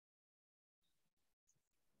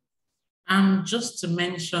 Just to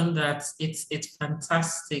mention that it's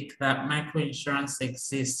fantastic that microinsurance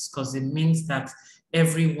exists, because it means that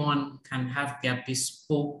everyone can have their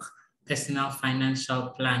bespoke personal financial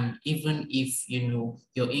plan, even if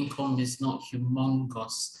your income is not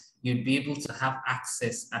humongous. You'd be able to have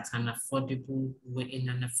access at an affordable way, in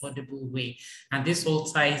an affordable way. And this all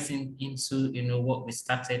ties into what we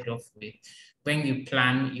started off with. When you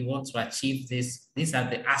plan, you want to achieve this. These are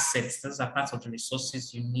the assets. Those are part of the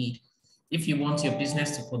resources you need. If you want your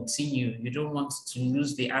business to continue, you don't want to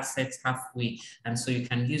lose the assets halfway. And so you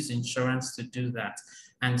can use insurance to do that.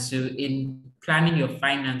 And so in planning your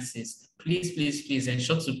finances, please, please, please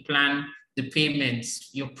ensure to plan the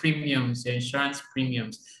payments, your premiums, your insurance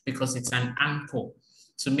premiums, because it's an anchor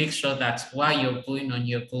to make sure that while you're going on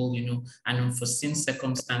your goal, an unforeseen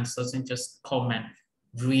circumstance doesn't just come and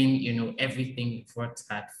ruin, everything you've worked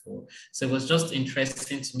hard for. So it was just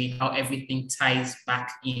interesting to me how everything ties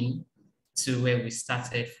back in to where we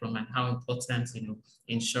started from, and how important,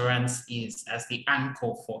 insurance is as the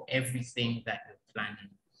anchor for everything that you're planning.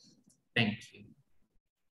 Thank you.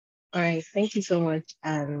 All right, thank you so much.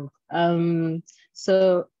 And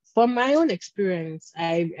so from my own experience,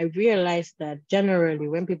 I realized that generally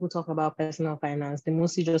when people talk about personal finance, they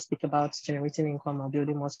mostly just speak about generating income or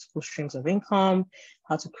building multiple streams of income,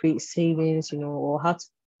 how to create savings, or how to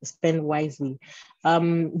spend wisely.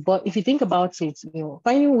 But if you think about it,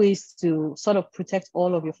 finding ways to sort of protect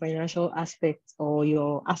all of your financial aspects or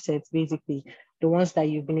your assets, basically, the ones that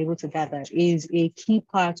you've been able to gather, is a key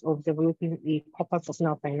part of developing a proper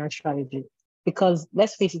personal finance strategy. Because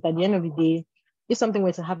let's face it, at the end of the day, if something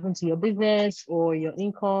were to happen to your business or your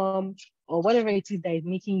income or whatever it is that is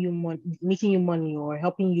making you money or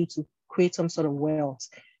helping you to create some sort of wealth,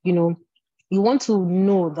 you want to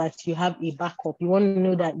know that you have a backup. You want to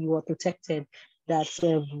know that you are protected, that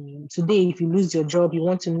today, if you lose your job, you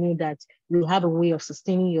want to know that you have a way of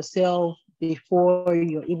sustaining yourself before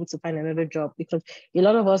you're able to find another job. Because a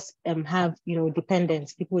lot of us have,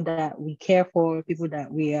 dependents, people that we care for, people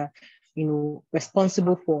that we are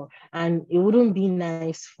responsible for. And it wouldn't be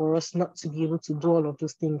nice for us not to be able to do all of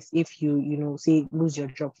those things if you say lose your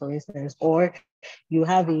job, for instance, or you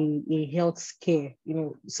have a health scare.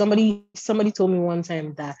 Somebody told me one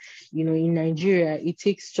time that, in Nigeria, it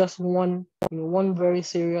takes just one very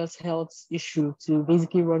serious health issue to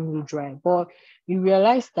basically run you dry. But you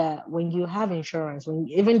realize that when you have insurance, when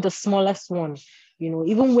even the smallest one,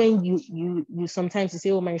 even when you sometimes you say,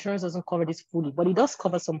 oh, my insurance doesn't cover this fully, but it does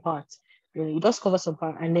cover some parts. It does cover some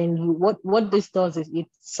part. And then what this does is it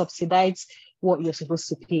subsidizes what you're supposed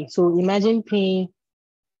to pay. So imagine paying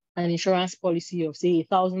an insurance policy of say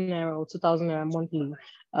 1,000 naira or 2,000 naira monthly,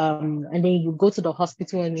 and then you go to the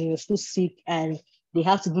hospital and you're still sick, and they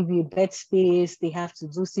have to give you a bed space, they have to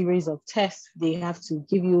do series of tests, they have to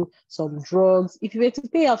give you some drugs. If you were to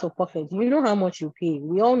pay out of pocket, you know how much you pay.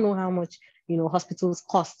 We all know how much hospitals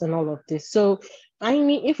cost and all of this. So I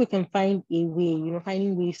mean, if we can find a way,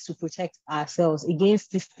 finding ways to protect ourselves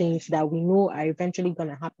against these things that we know are eventually going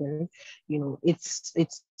to happen,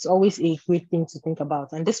 it's always a great thing to think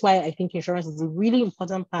about. And that's why I think insurance is a really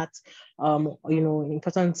important part,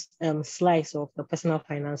 important slice of the personal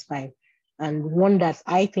finance pie, and one that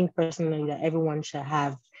I think personally that everyone should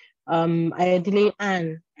have. Ayodele,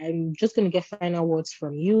 Anne, I'm just going to get final words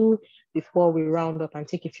from you before we round up and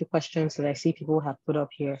take a few questions that I see people have put up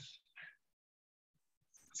here.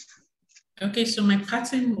 Okay, so my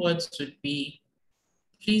parting words would be,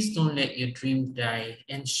 please don't let your dream die.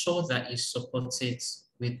 Ensure that you support it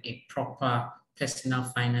with a proper personal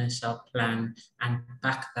financial plan and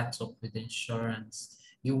back that up with insurance.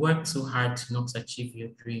 You work too hard to not achieve your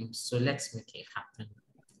dreams, so let's make it happen.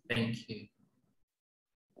 Thank you.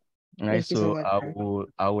 Right, so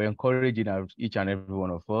I will encourage each and every one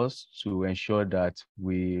of us to ensure that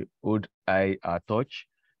we hold high our touch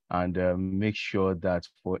and make sure that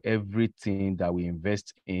for everything that we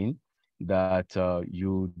invest in, that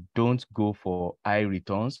you don't go for high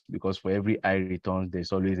returns, because for every high return,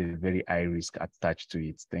 there's always a very high risk attached to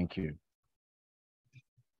it. Thank you.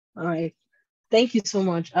 All right. Thank you so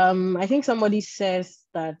much. I think somebody says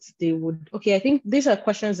that they would, okay, I think these are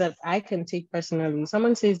questions that I can take personally.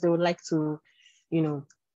 Someone says they would like to,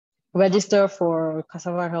 register for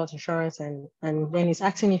Casava Health Insurance, and then he's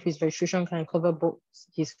asking if his registration can cover both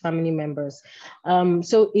his family members.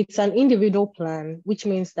 So it's an individual plan, which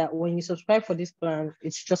means that when you subscribe for this plan,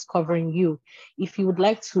 it's just covering you. If you would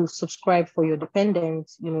like to subscribe for your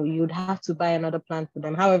dependents, you'd have to buy another plan for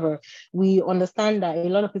them. However, we understand that a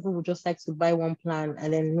lot of people would just like to buy one plan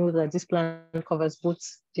and then know that this plan covers both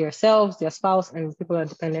themselves, their spouse, and people are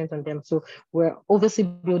dependent on them. So we're obviously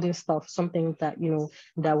building something that,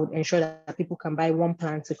 that would ensure that people can buy one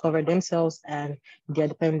plan to cover themselves and their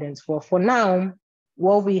dependents. Well, for now,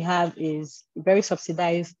 what we have is very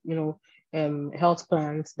subsidized, health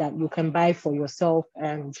plans that you can buy for yourself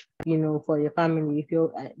and, for your family.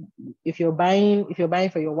 If you're buying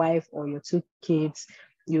for your wife or your two kids,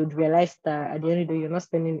 you'd realize that at the end of the day, you're not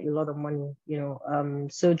spending a lot of money,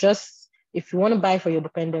 so just, if you want to buy for your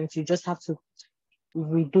dependents, you just have to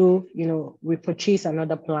repurchase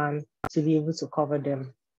another plan to be able to cover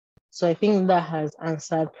them. So I think that has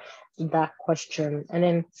answered that question. And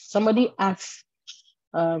then somebody asked,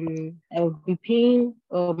 would I be paying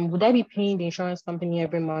the insurance company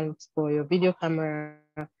every month for your video camera?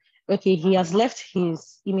 Okay, he has left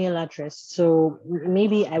his email address. So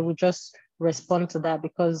maybe I would just respond to that,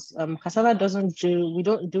 because Casava we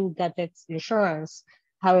don't do gadgets insurance.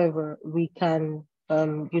 However, we can,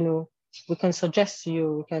 we can suggest to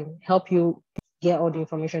you, we can help you get all the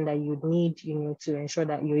information that you need, to ensure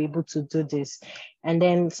that you're able to do this. And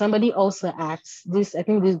then somebody also asks this, I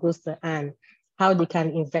think this goes to Anne, how they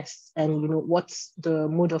can invest and, what the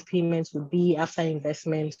mode of payments would be after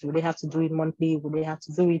investment. Would they have to do it monthly? Would they have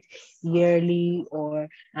to do it yearly?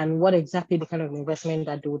 And what exactly the kind of investment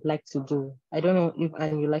that they would like to do? I don't know if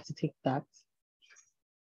Anne, you'd like to take that.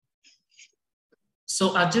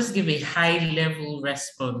 So I'll just give a high-level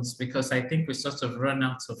response because I think we sort of run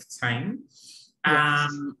out of time.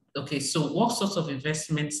 Yes. Okay, so what sorts of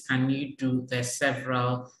investments can you do? There's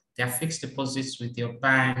several. There are fixed deposits with your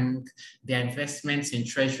bank. There are investments in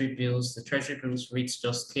treasury bills. The treasury bills rates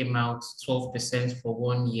just came out, 12% for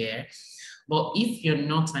 1 year. But if you're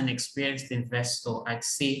not an experienced investor, I'd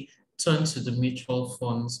say turn to the mutual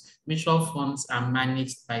funds. Mutual funds are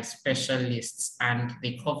managed by specialists and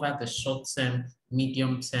they cover the short term,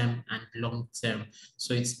 medium term, and long term.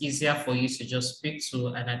 So it's easier for you to just speak to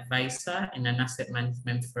an advisor in an asset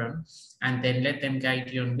management firm and then let them guide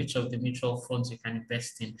you on which of the mutual funds you can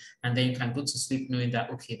invest in. And then you can go to sleep knowing that,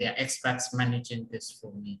 okay, there are experts managing this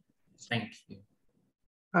for me. Thank you.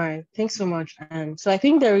 All right, thanks so much. And so I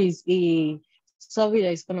think there is a survey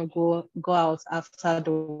that is going to go out after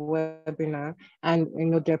the webinar, and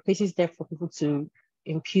there are places there for people to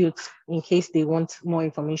impute in case they want more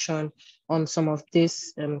information on some of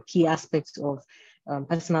these key aspects of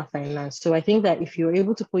personal finance. So I think that if you're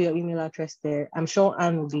able to put your email address there, I'm sure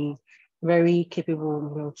Anne will be very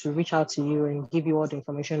capable, to reach out to you and give you all the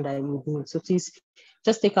information that you need. So please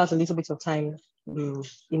just take out a little bit of time, a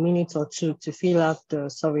minute or two, to fill out the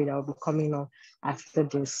survey that will be coming on after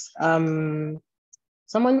this.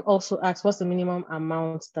 Someone also asked, what's the minimum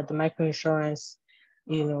amount that the microinsurance,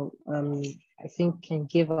 I think can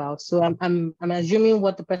give out. So I'm assuming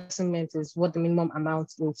what the person meant is what the minimum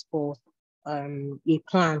amount is for a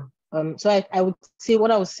plan. So I would say,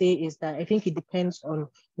 what I would say is that I think it depends on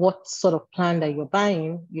what sort of plan that you're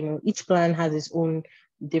buying. Each plan has its own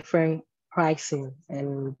different pricing,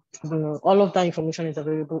 and all of that information is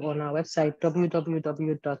available on our website,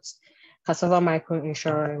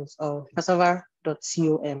 www.casavamicroinsurance or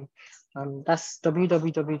casava.com. That's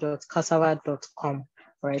www.casava.com.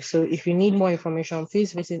 Right. So if you need more information,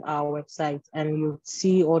 please visit our website and you'll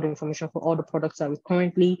see all the information for all the products that we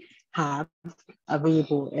currently have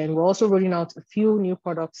available. And we're also rolling out a few new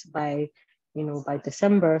products by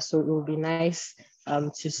December. So it will be nice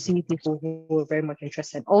to see people who are very much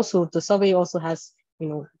interested. Also, the survey also has,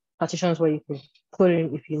 partitions where you can put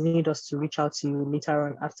in if you need us to reach out to you later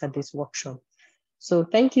on after this workshop. So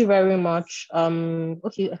thank you very much.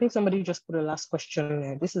 Okay, I think somebody just put a last question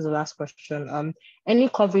there. This is the last question. Any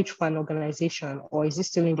coverage for an organization, or is it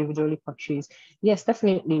still individually purchased? Yes,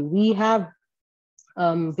 definitely. We have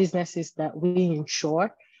businesses that we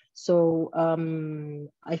insure. So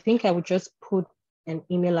I think I would just put an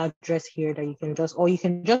email address here that you can just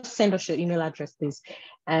send us your email address, please,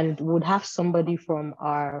 and would have somebody from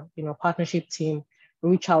our partnership team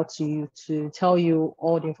reach out to you to tell you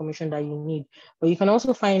all the information that you need. But you can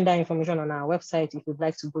also find that information on our website if you'd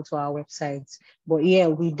like to go to our website. But yeah,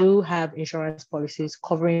 we do have insurance policies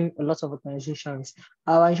covering a lot of organizations.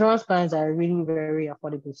 Our insurance plans are really very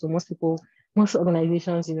affordable. So most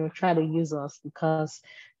organizations, try to use us because,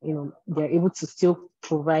 they're able to still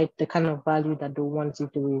provide the kind of value that they want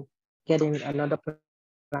if they were getting another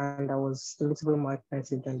plan that was a little bit more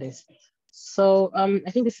expensive than this. So I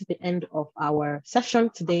think this is the end of our session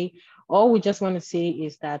today. All we just want to say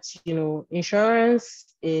is that,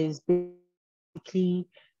 insurance is basically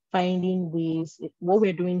finding ways. What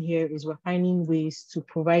we're doing here is we're finding ways to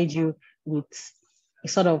provide you with a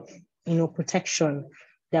sort of, protection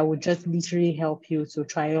that would just literally help you to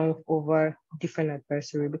triumph over different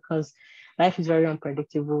adversity, because life is very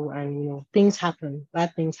unpredictable and, things happen,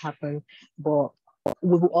 bad things happen, but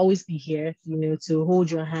we will always be here, to hold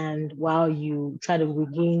your hand while you try to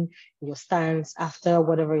regain your stance after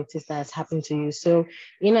whatever it is that has happened to you. So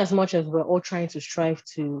in as much as we're all trying to strive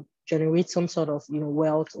to generate some sort of,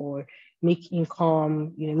 wealth or make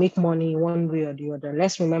income, make money one way or the other,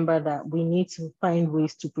 let's remember that we need to find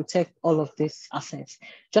ways to protect all of these assets,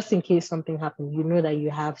 just in case something happens, that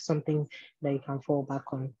you have something that you can fall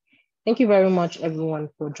back on. Thank you very much, everyone,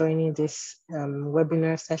 for joining this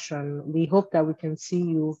webinar session. We hope that we can see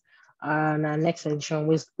you on our next edition,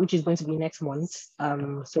 which is going to be next month.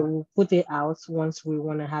 So we'll put it out once we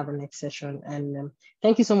want to have a next session. And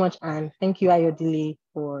thank you so much, Anne. Thank you, Ayodele,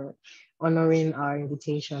 for honoring our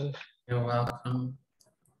invitation. You're welcome.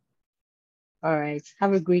 All right.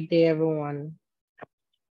 Have a great day, everyone.